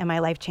down, and my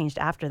life changed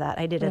after that.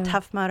 I did a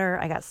Tough Mudder.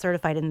 I got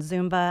certified in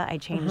Zumba. I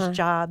changed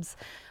jobs.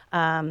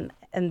 And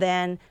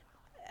then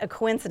a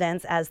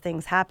coincidence, as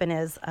things happen,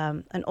 is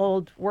an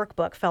old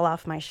workbook fell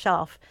off my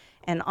shelf.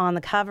 And on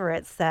the cover,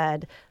 it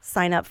said,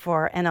 sign up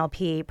for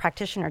NLP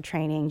practitioner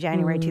training,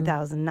 January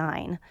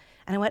 2009.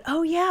 And I went,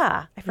 oh,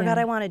 yeah, I forgot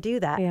I want to do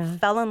that. Yeah.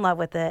 Fell in love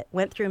with it,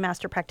 went through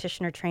master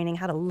practitioner training,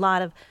 had a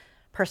lot of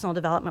personal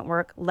development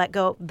work, let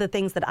go the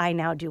things that I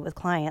now do with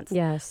clients.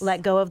 Yes.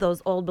 Let go of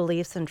those old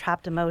beliefs and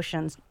trapped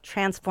emotions,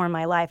 transform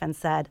my life and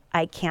said,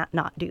 I can't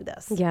not do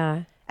this.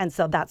 Yeah. And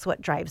so that's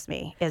what drives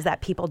me, is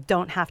that people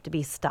don't have to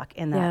be stuck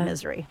in that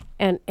misery.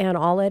 And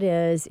all it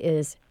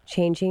is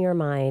changing your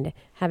mind,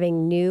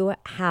 having new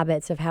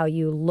habits of how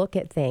you look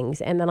at things.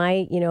 And then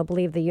I,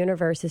 believe the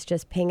universe is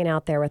just pinging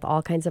out there with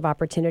all kinds of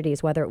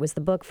opportunities, whether it was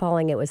the book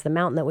falling, it was the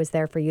mountain that was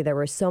there for you. There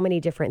were so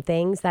many different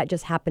things that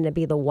just happened to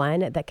be the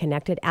one that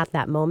connected at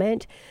that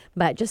moment.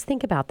 But just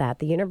think about that.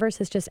 The universe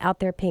is just out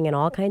there pinging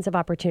all kinds of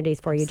opportunities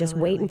for you, just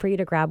waiting for you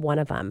to grab one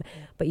of them.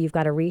 But you've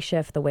got to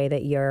reshift the way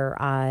that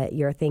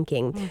you're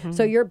thinking.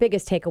 So your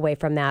biggest takeaway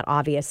from that,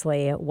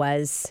 obviously,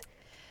 was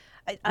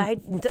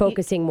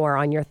focusing more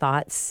on your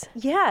thoughts.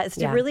 Yeah, it's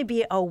to really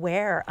be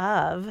aware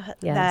of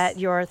that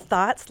your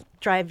thoughts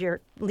drive your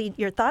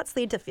thoughts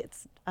lead to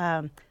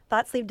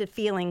thoughts lead to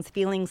feelings,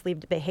 feelings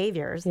lead to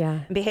behaviors,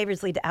 and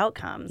behaviors lead to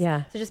outcomes.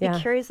 Yeah. So just be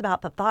curious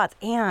about the thoughts,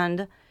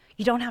 and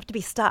you don't have to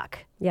be stuck.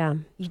 Yeah.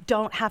 You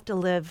don't have to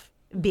live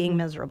being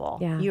miserable.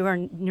 Yeah.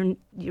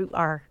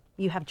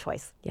 You have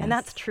choice. Yes. And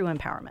that's true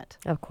empowerment.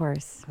 Of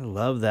course. I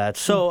love that.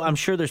 So I'm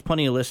sure there's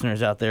plenty of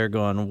listeners out there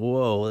going,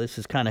 whoa, this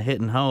is kind of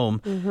hitting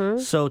home.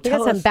 So we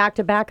got some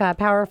back-to-back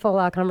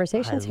powerful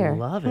conversations here. I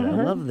love it. I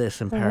love this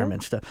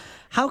empowerment stuff.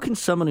 How can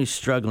someone who's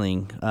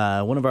struggling,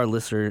 one of our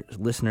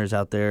listeners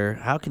out there,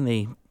 how can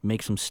they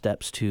make some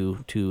steps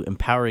to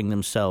empowering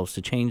themselves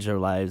to change their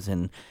lives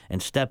and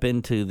step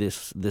into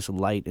this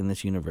light in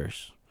this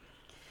universe?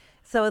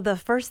 So the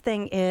first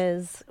thing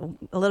is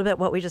a little bit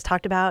what we just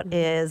talked about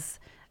is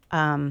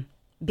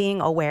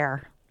being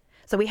aware.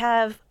 So we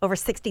have over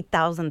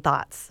 60,000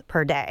 thoughts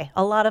per day.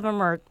 A lot of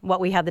them are what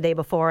we had the day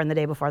before and the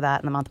day before that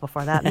and the month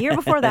before that and the year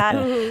before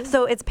that.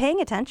 So it's paying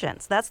attention.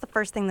 So that's the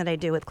first thing that I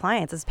do with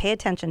clients is pay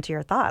attention to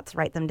your thoughts,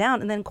 write them down,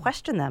 and then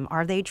question them.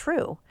 Are they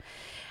true?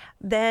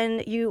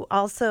 Then you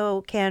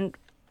also can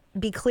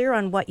be clear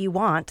on what you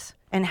want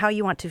and how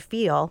you want to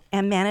feel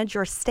and manage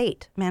your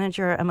state, manage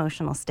your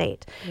emotional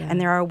state. Yeah.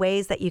 And there are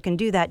ways that you can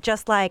do that.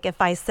 Just like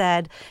if I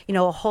said,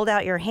 hold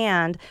out your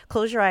hand,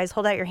 close your eyes,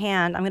 hold out your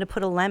hand. I'm going to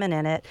put a lemon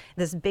in it,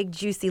 this big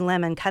juicy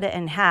lemon, cut it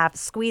in half,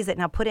 squeeze it,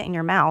 now put it in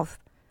your mouth.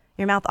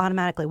 Your mouth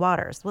automatically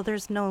waters. Well,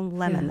 there's no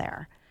lemon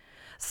there.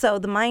 So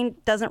the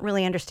mind doesn't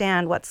really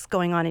understand what's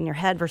going on in your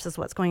head versus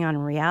what's going on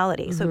in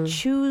reality. So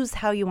choose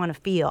how you want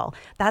to feel.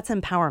 That's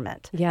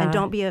empowerment. Yeah. And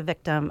don't be a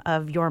victim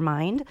of your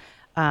mind.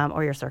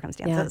 Or your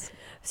circumstances. Yeah.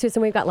 Susan,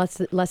 we've got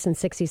less than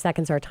 60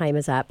 seconds. Our time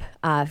is up.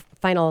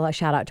 Final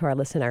shout out to our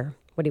listener.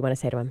 What do you want to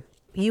say to him?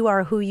 You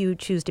are who you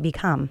choose to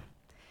become.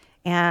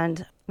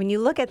 And when you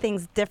look at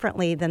things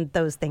differently, then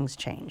those things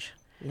change.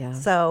 Yeah.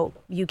 So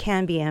you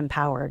can be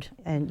empowered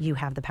and you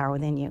have the power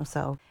within you.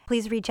 So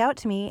please reach out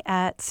to me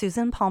at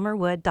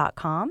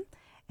SusanPalmerWood.com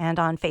and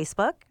on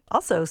Facebook,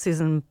 also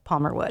Susan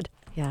Palmer Wood.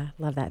 Yeah,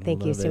 love that.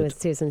 Thank you,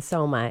 Susan,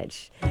 so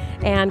much.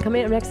 And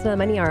coming up next to the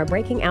Money Hour,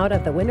 breaking out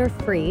of the winter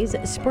freeze,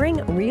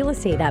 spring real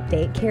estate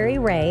update, Carrie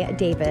Ray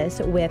Davis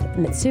with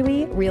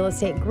Mitsui Real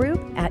Estate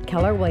Group at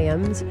Keller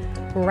Williams,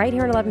 right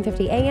here at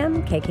 11:50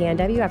 a.m.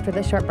 KKNW after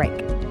this short break.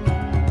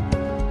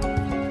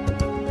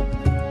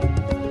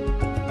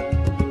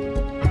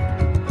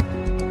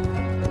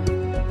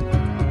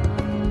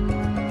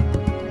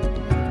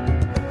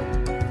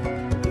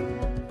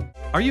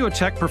 Are you a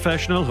tech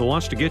professional who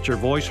wants to get your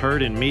voice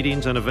heard in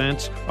meetings and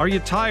events? Are you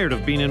tired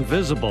of being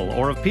invisible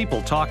or of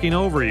people talking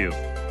over you?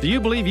 Do you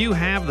believe you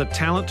have the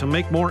talent to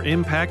make more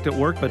impact at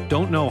work but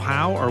don't know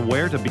how or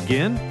where to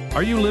begin?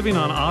 Are you living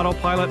on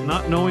autopilot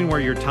not knowing where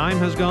your time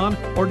has gone?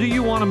 Or do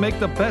you want to make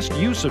the best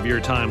use of your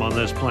time on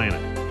this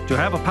planet? To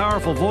have a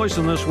powerful voice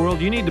in this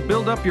world, you need to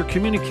build up your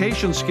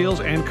communication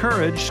skills and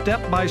courage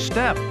step by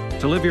step.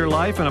 To live your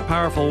life in a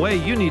powerful way,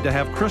 you need to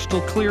have crystal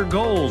clear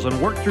goals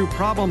and work through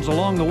problems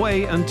along the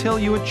way until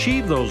you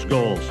achieve those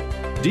goals.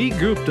 Dee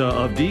Gupta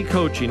of Dee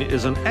Coaching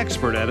is an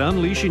expert at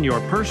unleashing your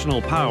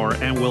personal power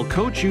and will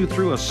coach you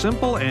through a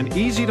simple and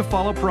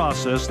easy-to-follow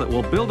process that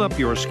will build up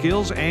your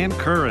skills and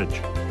courage.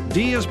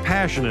 Dee is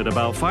passionate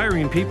about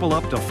firing people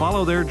up to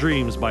follow their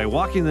dreams by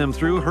walking them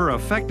through her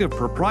effective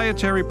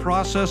proprietary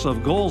process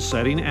of goal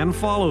setting and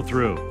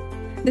follow-through.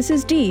 This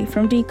is Dee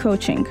from Dee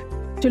Coaching.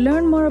 To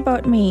learn more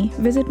about me,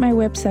 visit my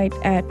website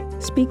at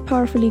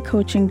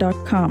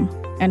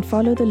speakpowerfullycoaching.com and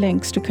follow the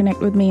links to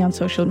connect with me on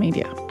social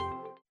media.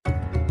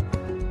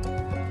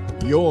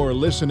 You're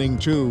listening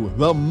to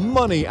The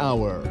Money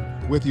Hour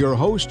with your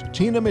host,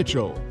 Tina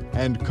Mitchell,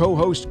 and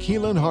co-host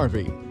Keelan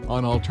Harvey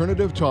on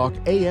Alternative Talk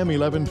AM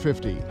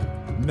 1150.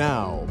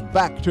 Now,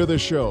 back to the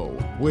show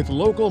with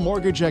local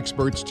mortgage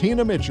experts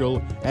Tina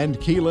Mitchell and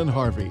Keelan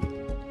Harvey.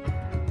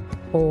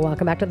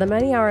 Welcome back to the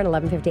Money Hour on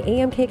 1150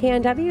 AM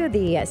KKNW,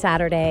 the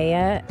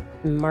Saturday,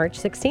 March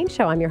 16th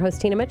show. I'm your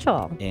host, Tina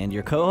Mitchell. And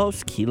your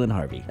co-host, Keelan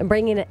Harvey.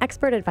 Bringing in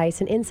expert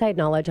advice and inside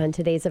knowledge on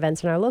today's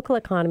events in our local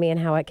economy and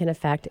how it can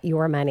affect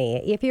your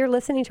money. If you're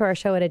listening to our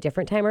show at a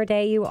different time or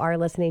day, you are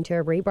listening to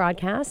a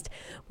rebroadcast.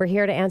 We're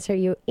here to answer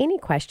you any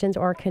questions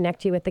or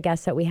connect you with the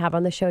guests that we have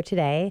on the show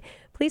today.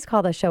 Please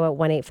call the show at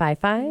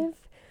 1-855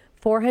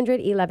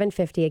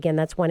 400-1150. Again,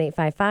 that's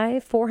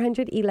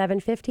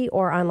 1-855-400-1150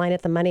 or online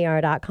at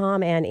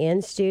themoneyhour.com. And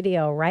in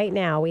studio right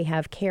now, we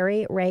have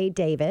Carrie Ray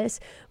Davis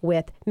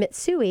with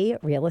Mitsui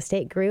Real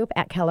Estate Group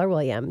at Keller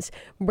Williams,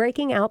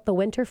 breaking out the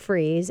winter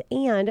freeze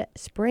and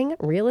spring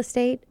real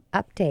estate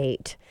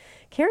update.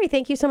 Carrie,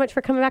 thank you so much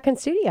for coming back in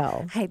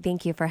studio. Hi,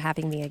 thank you for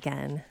having me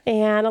again.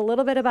 And a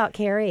little bit about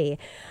Carrie.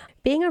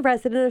 Being a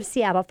resident of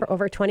Seattle for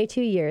over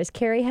 22 years,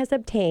 Carrie has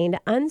obtained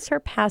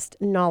unsurpassed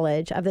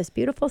knowledge of this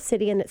beautiful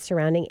city and its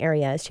surrounding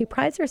areas. She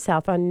prides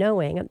herself on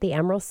knowing the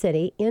Emerald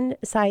City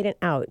inside and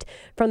out,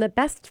 from the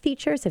best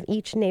features of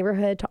each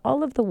neighborhood to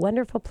all of the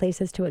wonderful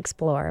places to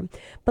explore.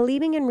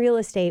 Believing in real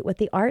estate with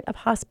the art of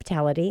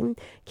hospitality,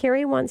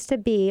 Carrie wants to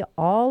be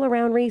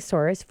all-around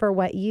resource for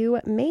what you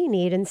may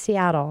need in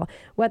Seattle.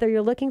 Whether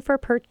you're looking for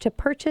to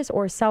purchase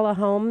or sell a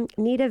home,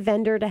 need a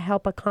vendor to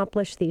help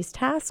accomplish these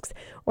tasks,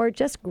 or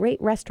just great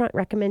restaurant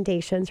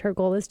recommendations, her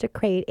goal is to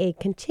create a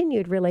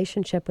continued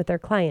relationship with her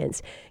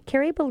clients.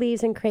 Carrie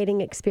believes in creating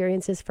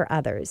experiences for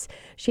others.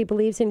 She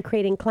believes in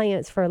creating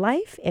clients for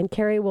life, and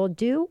Carrie will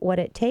do what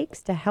it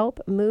takes to help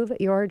move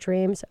your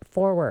dreams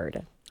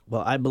forward.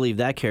 Well, I believe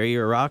that, Carrie.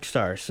 You're a rock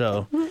star.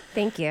 So,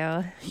 thank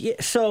you. Yeah,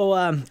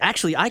 so,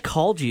 actually, I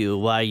called you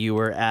while you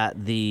were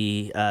at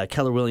the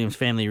Keller Williams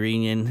family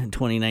reunion in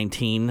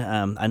 2019.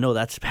 I know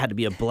that's had to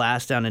be a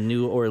blast down in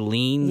New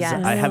Orleans.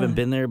 Yes. I haven't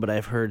been there, but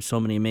I've heard so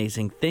many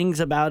amazing things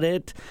about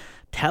it.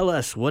 Tell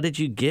us, what did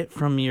you get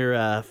from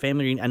your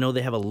family reunion? I know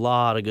they have a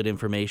lot of good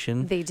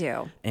information. They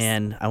do.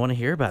 And I want to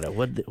hear about it.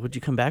 What'd you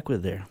come back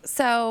with there?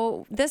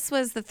 So this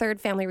was the third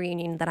family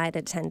reunion that I'd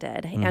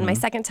attended, and my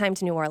second time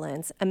to New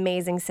Orleans.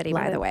 Amazing city,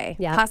 by the way.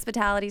 Yeah.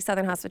 Hospitality,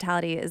 Southern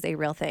hospitality is a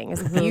real thing.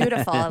 It's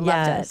beautiful. I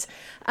Yes.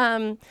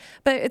 loved it.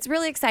 But it's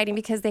really exciting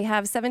because they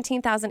have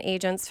 17,000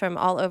 agents from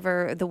all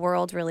over the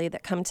world, really,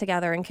 that come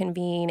together and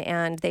convene,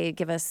 and they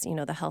give us,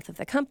 the health of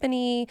the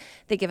company.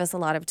 They give us a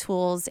lot of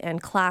tools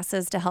and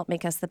classes to help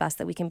make us the best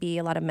that we can be,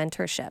 a lot of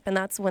mentorship. And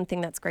that's one thing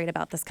that's great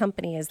about this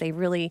company is they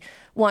really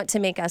want to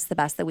make us the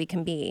best that we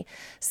can be.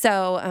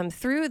 So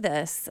through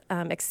this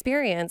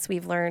experience,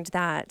 we've learned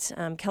that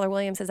Keller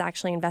Williams has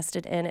actually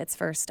invested in its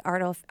first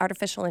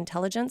artificial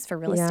intelligence for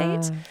real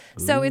estate.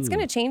 So it's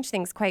going to change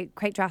things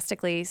quite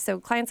drastically. So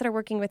clients that are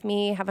working with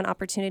me have an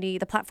opportunity.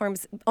 The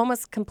platform's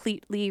almost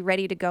completely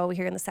ready to go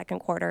here in the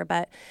second quarter,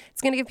 but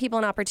it's going to give people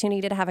an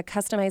opportunity to have a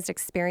customized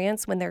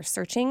experience when they're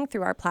searching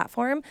through our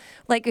platform.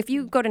 Like if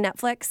you go to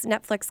Netflix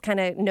kind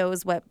of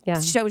knows what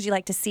shows you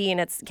like to see, and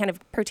it's kind of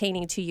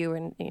pertaining to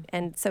you.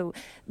 And so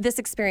this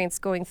experience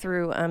going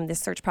through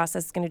this search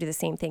process is going to do the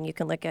same thing. You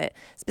can look at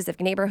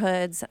specific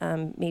neighborhoods,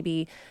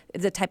 maybe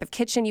the type of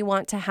kitchen you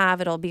want to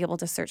have. It'll be able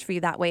to search for you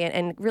that way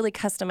and really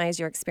customize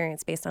your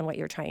experience based on what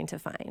you're trying to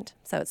find.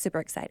 So it's super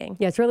exciting.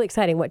 Yeah, it's really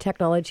exciting what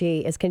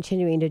technology is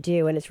continuing to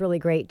do, and it's really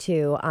great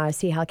to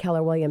see how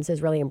Keller Williams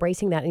is really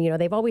embracing that. And,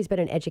 they've always been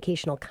an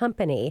educational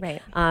company.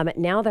 Right.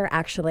 Now they're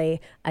actually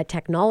a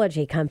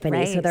technology company.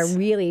 Right. So they're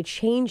really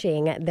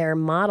changing their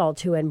model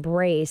to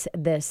embrace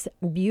this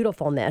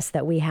beautifulness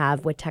that we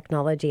have with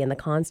technology and the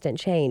constant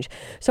change.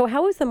 So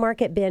how has the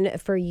market been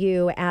for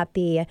you at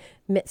the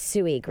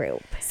Mitsui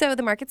Group? So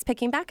the market's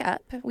picking back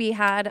up. We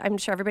had, I'm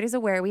sure everybody's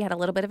aware, we had a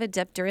little bit of a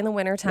dip during the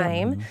winter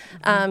time.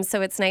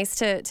 So it's nice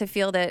to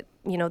feel that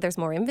there's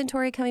more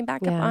inventory coming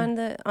back up on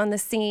the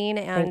scene,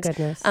 and Thank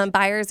goodness.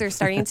 Buyers are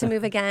starting to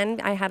move again.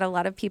 I had a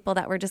lot of people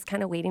that were just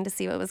kind of waiting to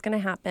see what was going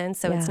to happen.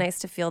 So it's nice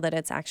to feel that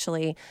it's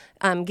actually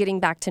getting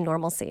back to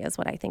normalcy is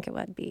what I think it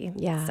would be.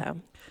 Yeah. So.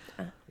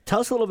 Tell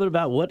us a little bit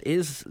about what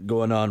is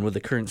going on with the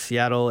current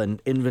Seattle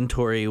and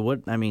inventory.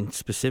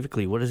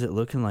 Specifically, what is it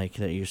looking like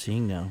that you're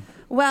seeing now?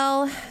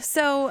 Well,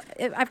 so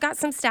I've got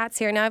some stats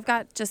here. Now I've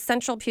got just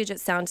central Puget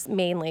Sound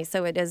mainly,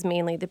 so it is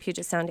mainly the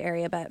Puget Sound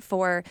area. But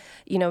for,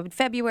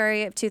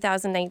 February of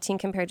 2019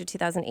 compared to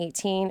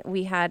 2018,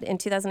 we had in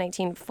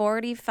 2019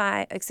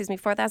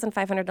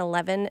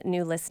 4,511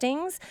 new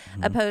listings,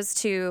 opposed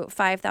to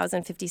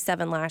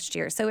 5,057 last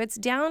year. So it's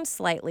down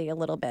slightly a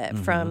little bit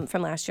from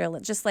last year,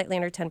 just slightly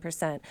under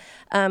 10%.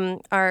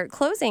 Our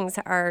closings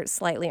are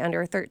slightly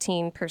under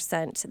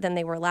 13% than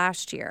they were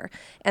last year,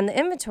 and the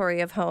inventory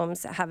of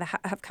homes have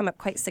come up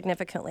quite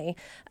significantly.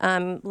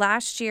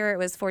 Last year it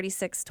was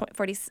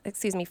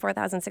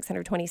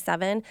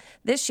 4,627.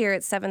 This year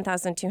it's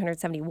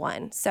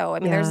 7,271. So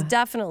there's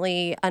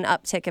definitely an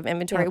uptick of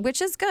inventory,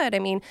 which is good.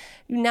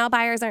 Now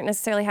buyers aren't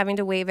necessarily having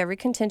to waive every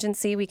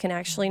contingency. We can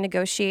actually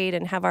negotiate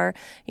and have our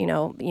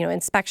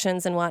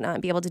inspections and whatnot,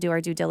 and be able to do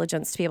our due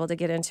diligence to be able to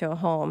get into a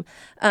home.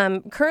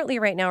 Currently,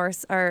 right now,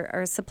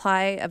 our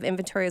supply of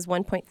inventory is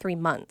 1.3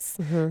 months.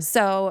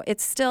 So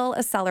it's still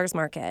a seller's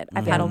market.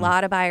 I've had a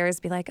lot of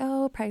buyers be like, oh,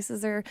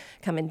 prices are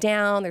coming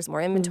down. There's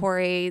more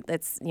inventory.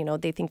 That's,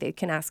 they think they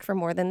can ask for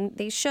more than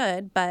they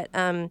should. But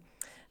I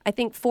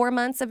think 4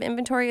 months of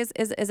inventory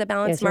is a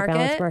balanced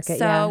market.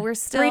 So we're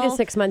still 3 to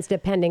 6 months,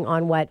 depending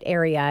on what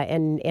area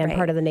and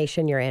part of the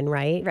nation you're in,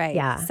 right? Right.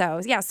 Yeah.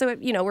 So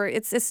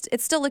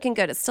it's still looking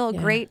good. It's still a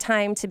great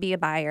time to be a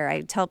buyer.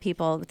 I tell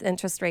people, with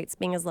interest rates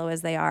being as low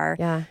as they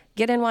are,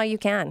 get in while you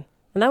can.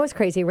 And that was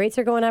crazy. Rates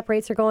are going up,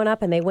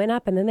 and they went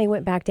up, and then they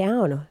went back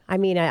down. I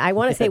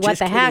want to say what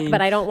the heck,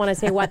 but I don't want to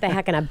say what the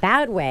heck in a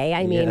bad way.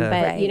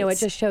 It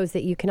just shows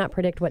that you cannot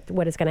predict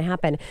what is going to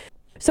happen.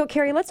 So,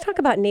 Carrie, let's talk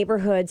about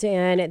neighborhoods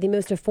and the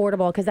most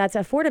affordable, because that's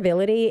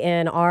affordability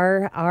in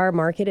our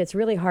market. It's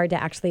really hard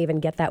to actually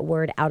even get that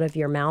word out of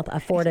your mouth,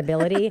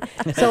 affordability.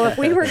 So if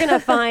we were going to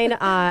find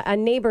a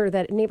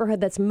neighborhood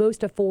that's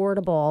most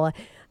affordable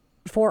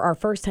for our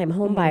first-time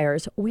home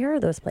buyers, where are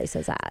those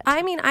places at?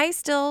 I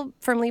still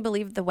firmly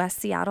believe the West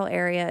Seattle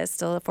area is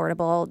still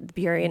affordable. The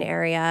Burien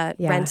area,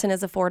 Renton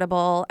is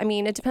affordable.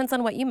 It depends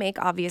on what you make,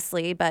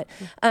 obviously, but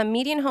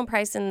median home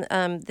price in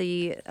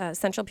the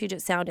Central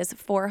Puget Sound is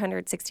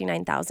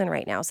 $469,000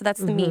 right now. So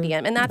that's the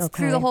median, and that's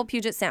through the whole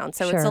Puget Sound.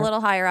 So it's a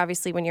little higher,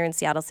 obviously, when you're in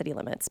Seattle city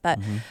limits. But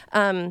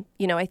I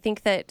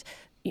think that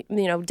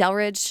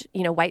Delridge,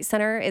 White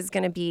Center is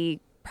going to be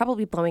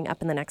probably blowing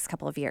up in the next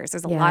couple of years.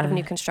 There's a lot of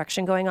new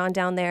construction going on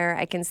down there.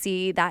 I can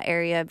see that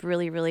area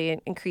really, really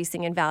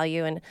increasing in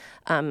value, and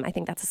I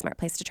think that's a smart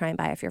place to try and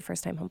buy if you're a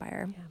first-time home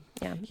buyer.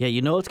 Yeah,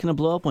 it's going to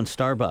blow up when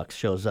Starbucks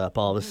shows up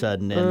all of a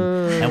sudden.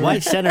 And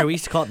White Center, we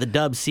used to call it the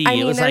Dub C.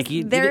 There's a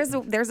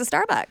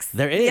Starbucks.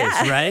 There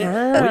is, right?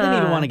 We didn't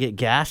even want to get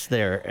gas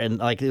there,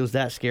 and it was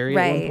that scary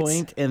at one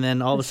point. And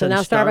then all of a sudden,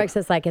 now Starbucks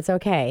is like, it's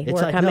okay.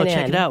 We're coming in.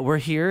 Check it out. We're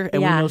here,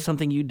 and we know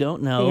something you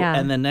don't know. Yeah.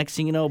 And then next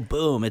thing you know,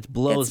 boom, it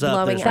blows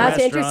up. That's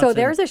interesting. So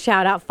there's a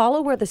shout out.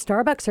 Follow where the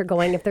Starbucks are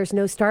going. If there's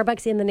no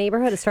Starbucks in the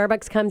neighborhood, a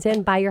Starbucks comes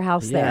in, buy your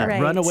house there.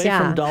 Run away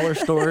from dollar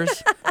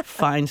stores,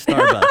 find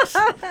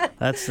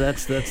Starbucks.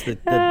 That's the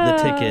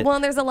ticket. Well,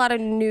 and there's a lot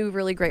of new,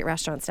 really great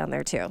restaurants down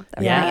there too.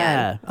 A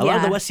lot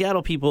of the West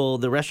Seattle people,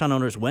 the restaurant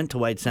owners, went to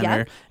White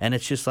Center, and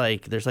it's just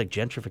like there's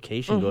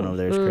gentrification going over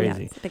there. It's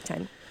crazy. Yeah, it's big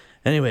time.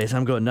 Anyways,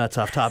 I'm going nuts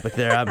off topic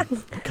there. I'm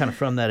kind of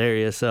from that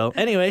area. So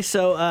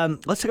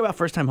let's talk about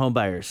first-time home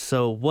buyers.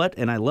 So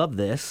and I love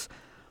this,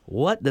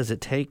 what does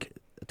it take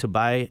to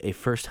buy a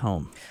first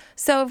home?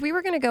 So if we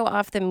were going to go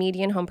off the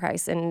median home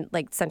price in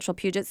Central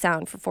Puget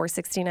Sound for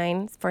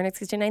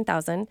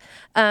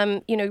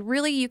 $469,000,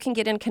 really you can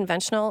get in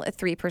conventional at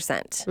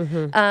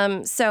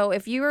 3%. So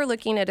if you were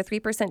looking at a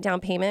 3% down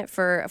payment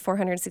for a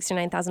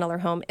 $469,000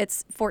 home,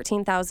 it's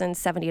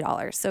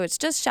 $14,070. So it's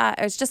just a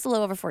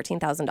little over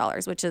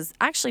 $14,000, which is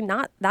actually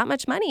not that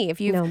much money if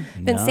you've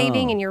been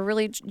saving and you're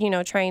really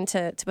trying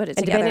to put it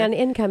together. Depending on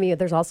income,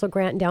 there's also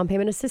grant and down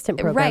payment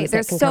assistance programs. Right,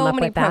 there's so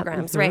many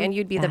programs, right, and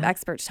you'd be the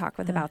expert to talk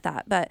with about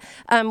that. But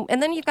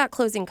and then you've got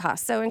closing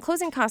costs. So, and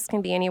closing costs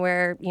can be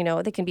anywhere,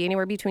 they can be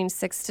anywhere between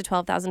 $6,000 to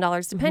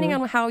 $12,000, depending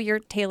on how you're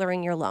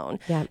tailoring your loan.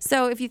 Yeah.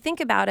 So if you think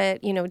about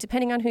it,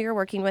 depending on who you're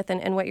working with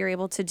and what you're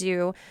able to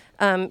do,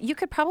 you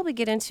could probably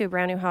get into a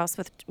brand new house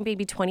with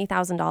maybe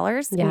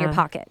 $20,000 in your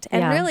pocket.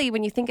 And really,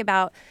 when you think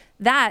about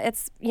that,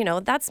 it's,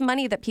 that's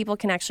money that people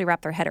can actually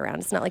wrap their head around.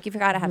 It's not like you've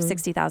got to have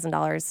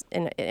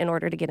 $60,000 in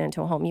order to get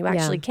into a home. You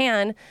actually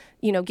can,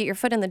 get your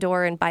foot in the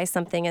door and buy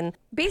something. And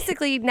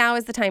basically now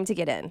is the time to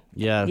get in.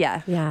 Yeah.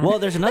 Yeah. Well,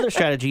 there's another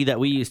strategy that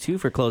we use too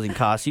for closing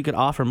costs. You could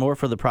offer more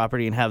for the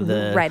property and have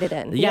the write it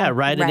in.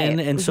 write it in,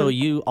 Right. and so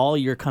all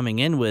you're coming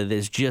in with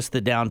is just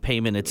the down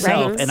payment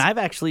itself. And I've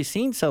actually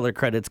seen seller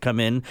credits come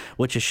in,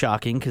 which is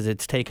shocking because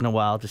it's taken a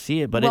while to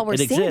see it, but we're it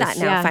seeing exists.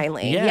 that now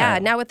finally. Yeah.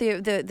 Now with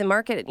the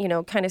market,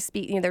 kind of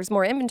there's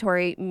more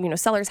inventory.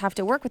 Sellers have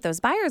to work with those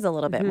buyers a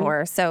little bit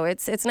more. So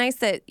it's nice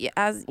that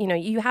as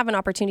you have an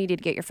opportunity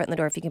to get your foot in the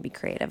door if you can be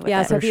creative with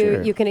it. So if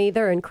you can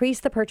either increase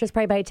the purchase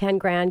price by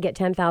 $10,000, get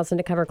 $10,000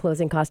 to cover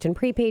closing cost and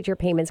prepaid, your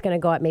payment's going to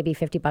go up maybe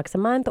 $50 a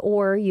month,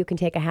 or you can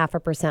take a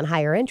 0.5%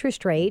 higher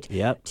interest rate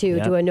to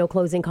do a no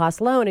closing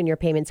cost loan, and your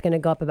payment's going to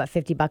go up about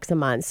 $50 a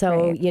month.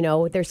 So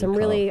there's some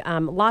really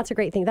lots of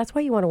great things. That's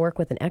why you want to work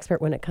with an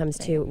expert when it comes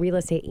to real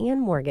estate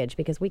and mortgage,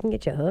 because we can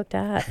get you hooked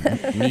up.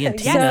 Me and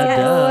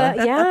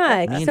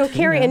Tina. So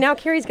Carrie, and now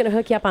Carrie's going to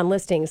hook you up on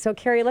listings. So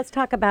Carrie, let's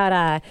talk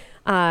about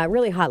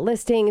really hot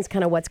listings,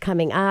 kind of what's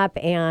coming up,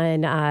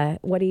 and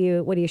what are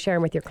you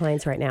sharing with your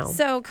clients right now?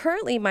 So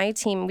currently, my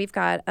team, we've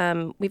got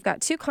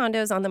 2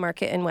 condos on the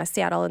market in West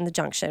Seattle in the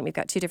Junction. We've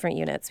got 2 different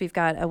units. We've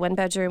got a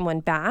 1-bedroom,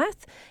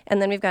 1-bath,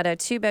 and then we've got a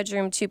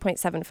 2-bedroom,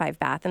 2.75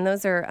 bath, and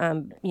those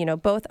are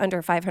both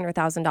under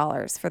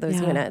 $500,000 for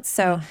those units.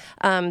 So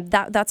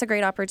that's a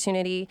great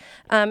opportunity.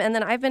 And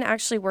then I've been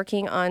actually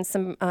working on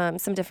some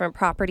different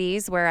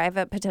properties where I have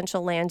a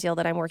potential land deal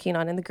that I'm working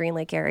on in the Green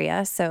Lake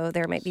area. So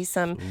there might be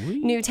some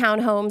new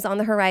townhomes on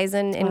the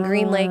horizon in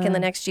Green Lake in the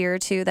next year or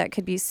two that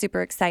could be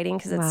super exciting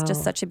because it's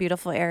just such a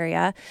beautiful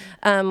area.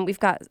 We've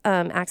got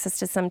access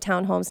to some new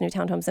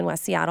townhomes in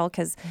West Seattle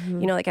because,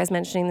 like I was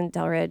mentioning, the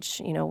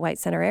Delridge, White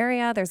Center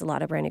area, there's a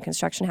lot of brand new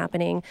construction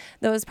happening.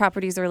 Those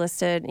properties are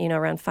listed,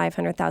 around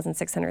 $500,000,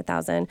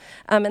 $600,000.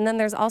 And then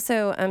there's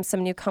also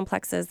some new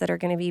complexes that are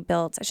going to be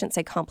built. I shouldn't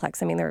say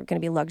complex. I mean, they're going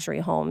to be luxury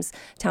homes,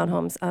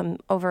 townhomes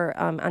over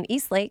on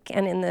East Lake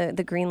and in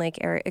the Green Lake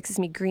area,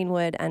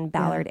 Greenwood and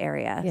Ballard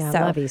area. Yeah,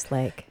 I love East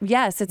Lake.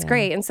 Yes, it's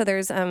great. And so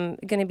there's going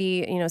to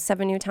be,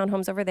 7 new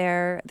townhomes over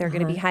there. They're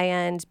going to be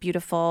high-end,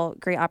 beautiful,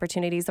 great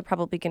opportunities. They're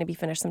probably going to be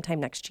finished sometime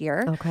next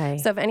year. Okay.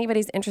 So if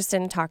anybody's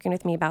interested in talking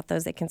with me about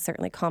those, they can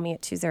certainly call me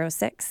at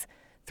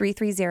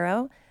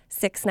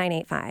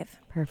 206-330-6985.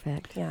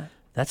 Perfect. Yeah.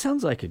 That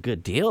sounds like a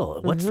good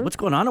deal. What's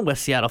going on in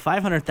West Seattle?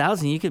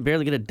 $500,000. You could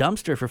barely get a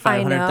dumpster for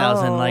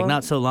 $500,000 like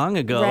not so long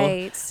ago.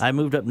 Right. I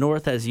moved up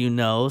north, as you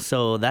know,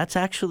 so that's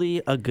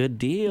actually a good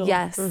deal.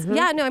 Yes.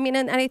 Yeah. No. I mean,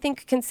 and I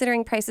think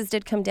considering prices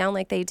did come down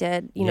like they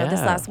did, this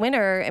last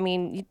winter. I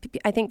mean,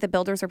 I think the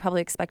builders are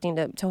probably expecting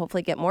to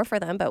hopefully get more for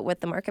them, but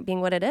with the market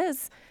being what it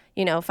is,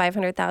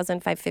 $500,000,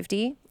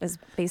 $550,000 is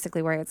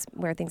basically where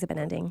things have been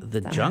ending. The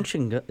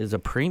Junction is a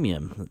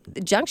premium. The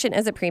Junction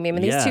is a premium,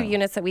 and these 2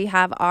 units that we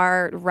have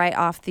are right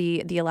off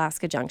the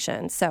Alaska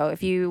Junction. So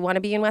if you want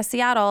to be in West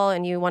Seattle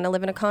and you want to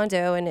live in a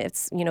condo, and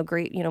it's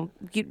great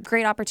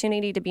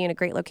opportunity to be in a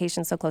great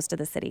location so close to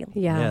the city.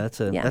 Yeah, that's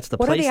the what place.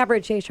 What are the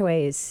average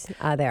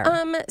HOAs there?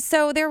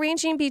 So they're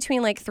ranging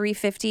between like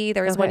 $350.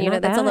 There's one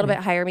unit that's a little bit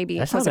higher, maybe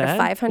closer to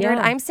 $500. Yeah.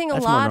 I'm seeing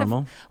that's more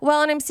normal.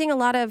 I'm seeing a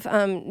lot of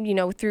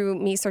through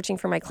me searching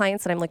for my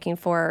clients that I'm looking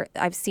for,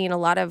 I've seen a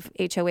lot of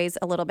HOAs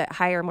a little bit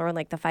higher, more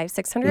like the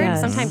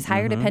 $500-$600, sometimes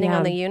higher depending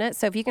on the unit.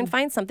 So if you can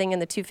find something in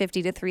the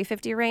 $250 to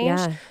 $350 range,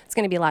 it's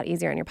going to be a lot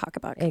easier in your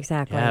pocketbook.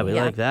 Exactly. Yeah, we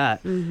like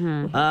that.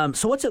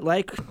 So what's it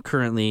like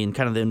currently in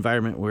kind of the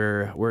environment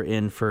we're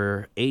in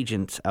for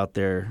agents out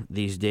there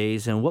these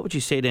days? And what would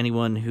you say to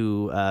anyone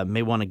who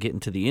may want to get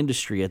into the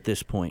industry at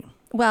this point?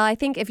 Well, I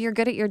think if you're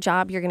good at your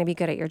job, you're going to be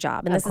good at your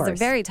job. And this is a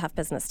very tough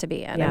business to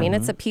be in. Yeah. I mean,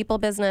 it's a people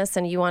business,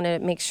 and you want to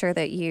make sure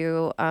that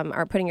you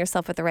are putting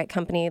yourself with the right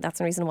company. That's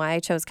the reason why I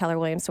chose Keller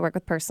Williams to work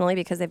with personally,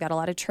 because they've got a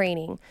lot of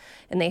training,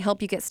 and they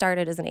help you get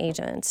started as an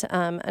agent.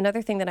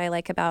 Another thing that I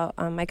like about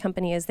my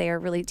company is they are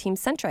really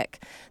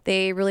team-centric.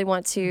 They really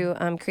want to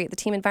create the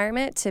team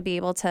environment to be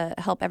able to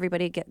help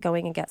everybody get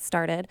going and get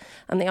started.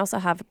 They also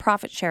have a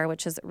profit share,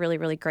 which is really,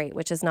 really great,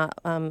 which is not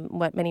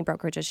what many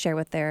brokerages share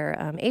with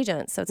their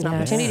agents. So it's an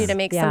opportunity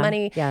to make some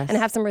money and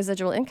have some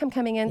residual income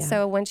coming in.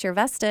 So once you're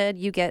vested,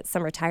 you get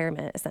some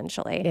retirement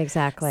essentially.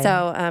 Exactly.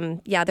 So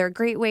they're a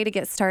great way to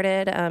get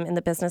started in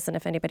the business. And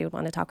if anybody would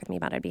want to talk with me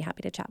about it, I'd be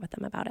happy to chat with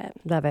them about it.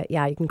 Love it.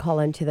 Yeah, you can call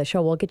into the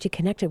show. We'll get you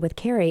connected with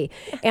Carrie.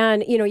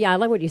 And, I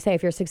love what you say.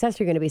 If you're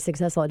successful, you're going to be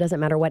successful. It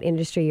doesn't matter what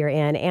industry you're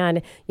in.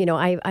 And,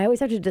 I always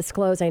have to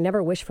disclose, I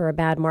never wish for a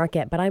bad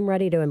market, but I'm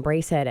ready to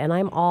embrace it. And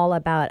I'm all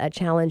about a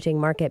challenging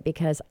market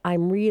because I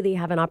really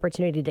have an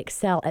opportunity to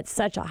excel at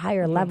such a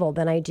higher level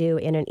than I do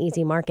in an easy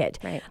market.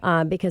 Right.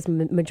 Because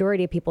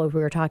majority of people who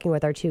we were talking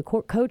with are 2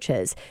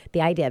 coaches, the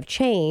idea of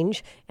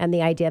change and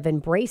the idea of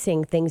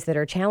embracing things that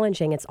are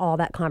challenging, it's all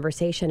that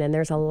conversation. And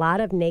there's a lot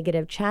of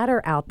negative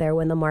chatter out there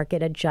when the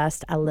market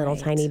adjusts a little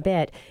tiny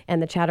bit.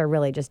 And the chatter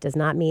really just does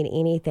not mean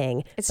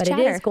anything. It's but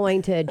chatter. It is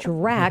going to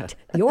direct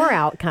your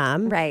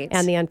outcome. Right.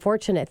 And the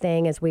unfortunate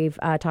thing, as we've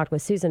talked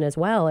with Susan as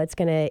well, it's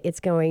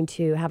going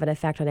to have an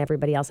effect on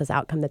everybody else's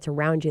outcome that's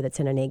around you that's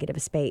in a negative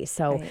space.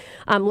 So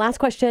last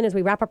question as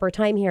we wrap up our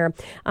time here.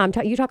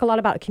 You talk a lot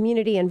about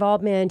community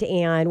involvement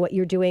and what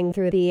you're doing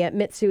through the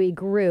Mitsui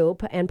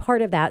group and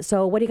part of that.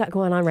 So what do you got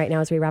going on right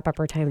now as we wrap up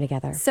our time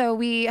together? So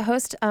we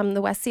host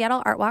the West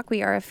Seattle Art Walk.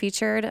 We are a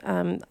featured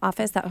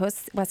office that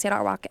hosts West Seattle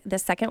Art Walk the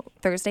second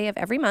Thursday of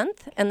every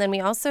month. And then we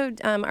also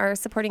are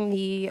supporting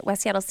the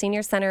West Seattle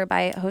Senior Center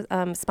by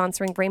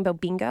sponsoring Rainbow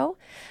Bingo.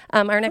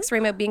 Our next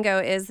Rainbow Bingo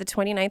is the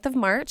 29th of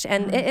March,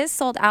 and it is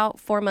sold out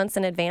 4 months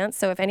in advance.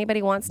 So if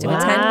anybody wants to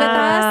attend with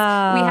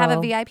us, we have a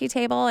VIP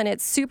table, and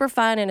it's super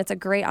fun, and it's a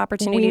great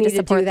opportunity to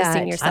support the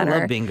Senior Center. I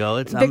love bingo.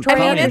 It's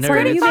Victoria, it's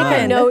where pretty you make fun.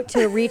 a note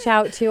to reach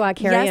out to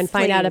Carrie Yes, and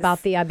find out please.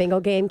 about the bingo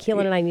game.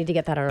 Keelan and I need to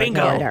get that on our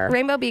calendar.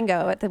 Rainbow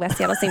Bingo at the West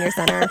Seattle Senior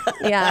Center.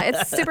 Yeah,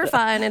 it's super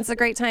fun. It's a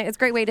great time. It's a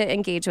great way to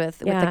engage with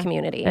the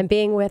community. And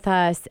being with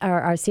us,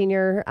 our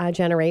senior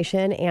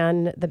generation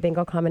and the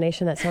bingo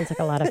combination, that sounds like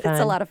a lot of fun.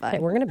 It's a lot of fun. Okay,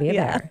 we're going to be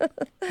there.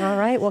 All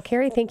right. Well,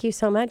 Carrie, thank you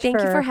so much. Thank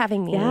you for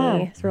having me. Yeah,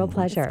 it's a real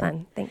pleasure. It's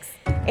fun. Thanks.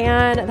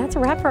 And that's a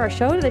wrap for our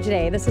show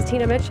today. This is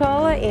Tina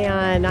Mitchell,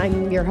 and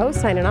I'm your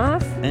host signing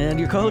off. And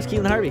your co-host,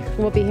 Keelan Harvey.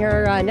 We'll be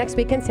here next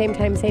weekend, same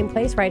time, same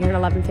place, right here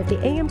at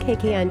 11:50 a.m.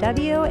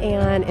 KKNW,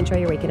 and enjoy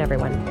your weekend,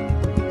 everyone.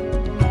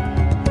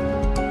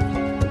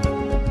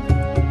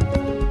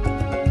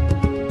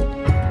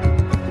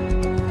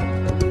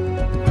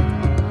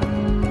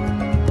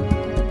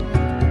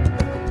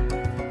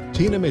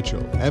 Tina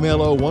Mitchell,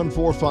 MLO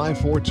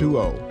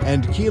 145420,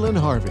 and Keelan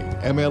Harvey,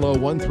 MLO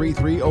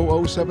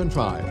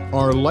 1330075,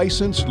 are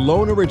licensed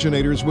loan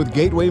originators with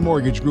Gateway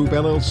Mortgage Group,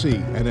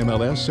 LLC, and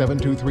MLS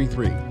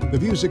 7233. The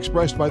views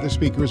expressed by the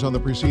speakers on the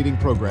preceding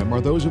program are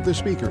those of the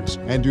speakers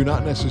and do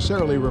not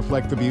necessarily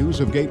reflect the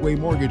views of Gateway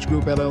Mortgage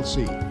Group,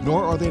 LLC,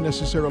 nor are they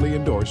necessarily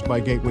endorsed by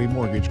Gateway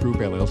Mortgage Group,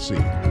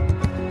 LLC.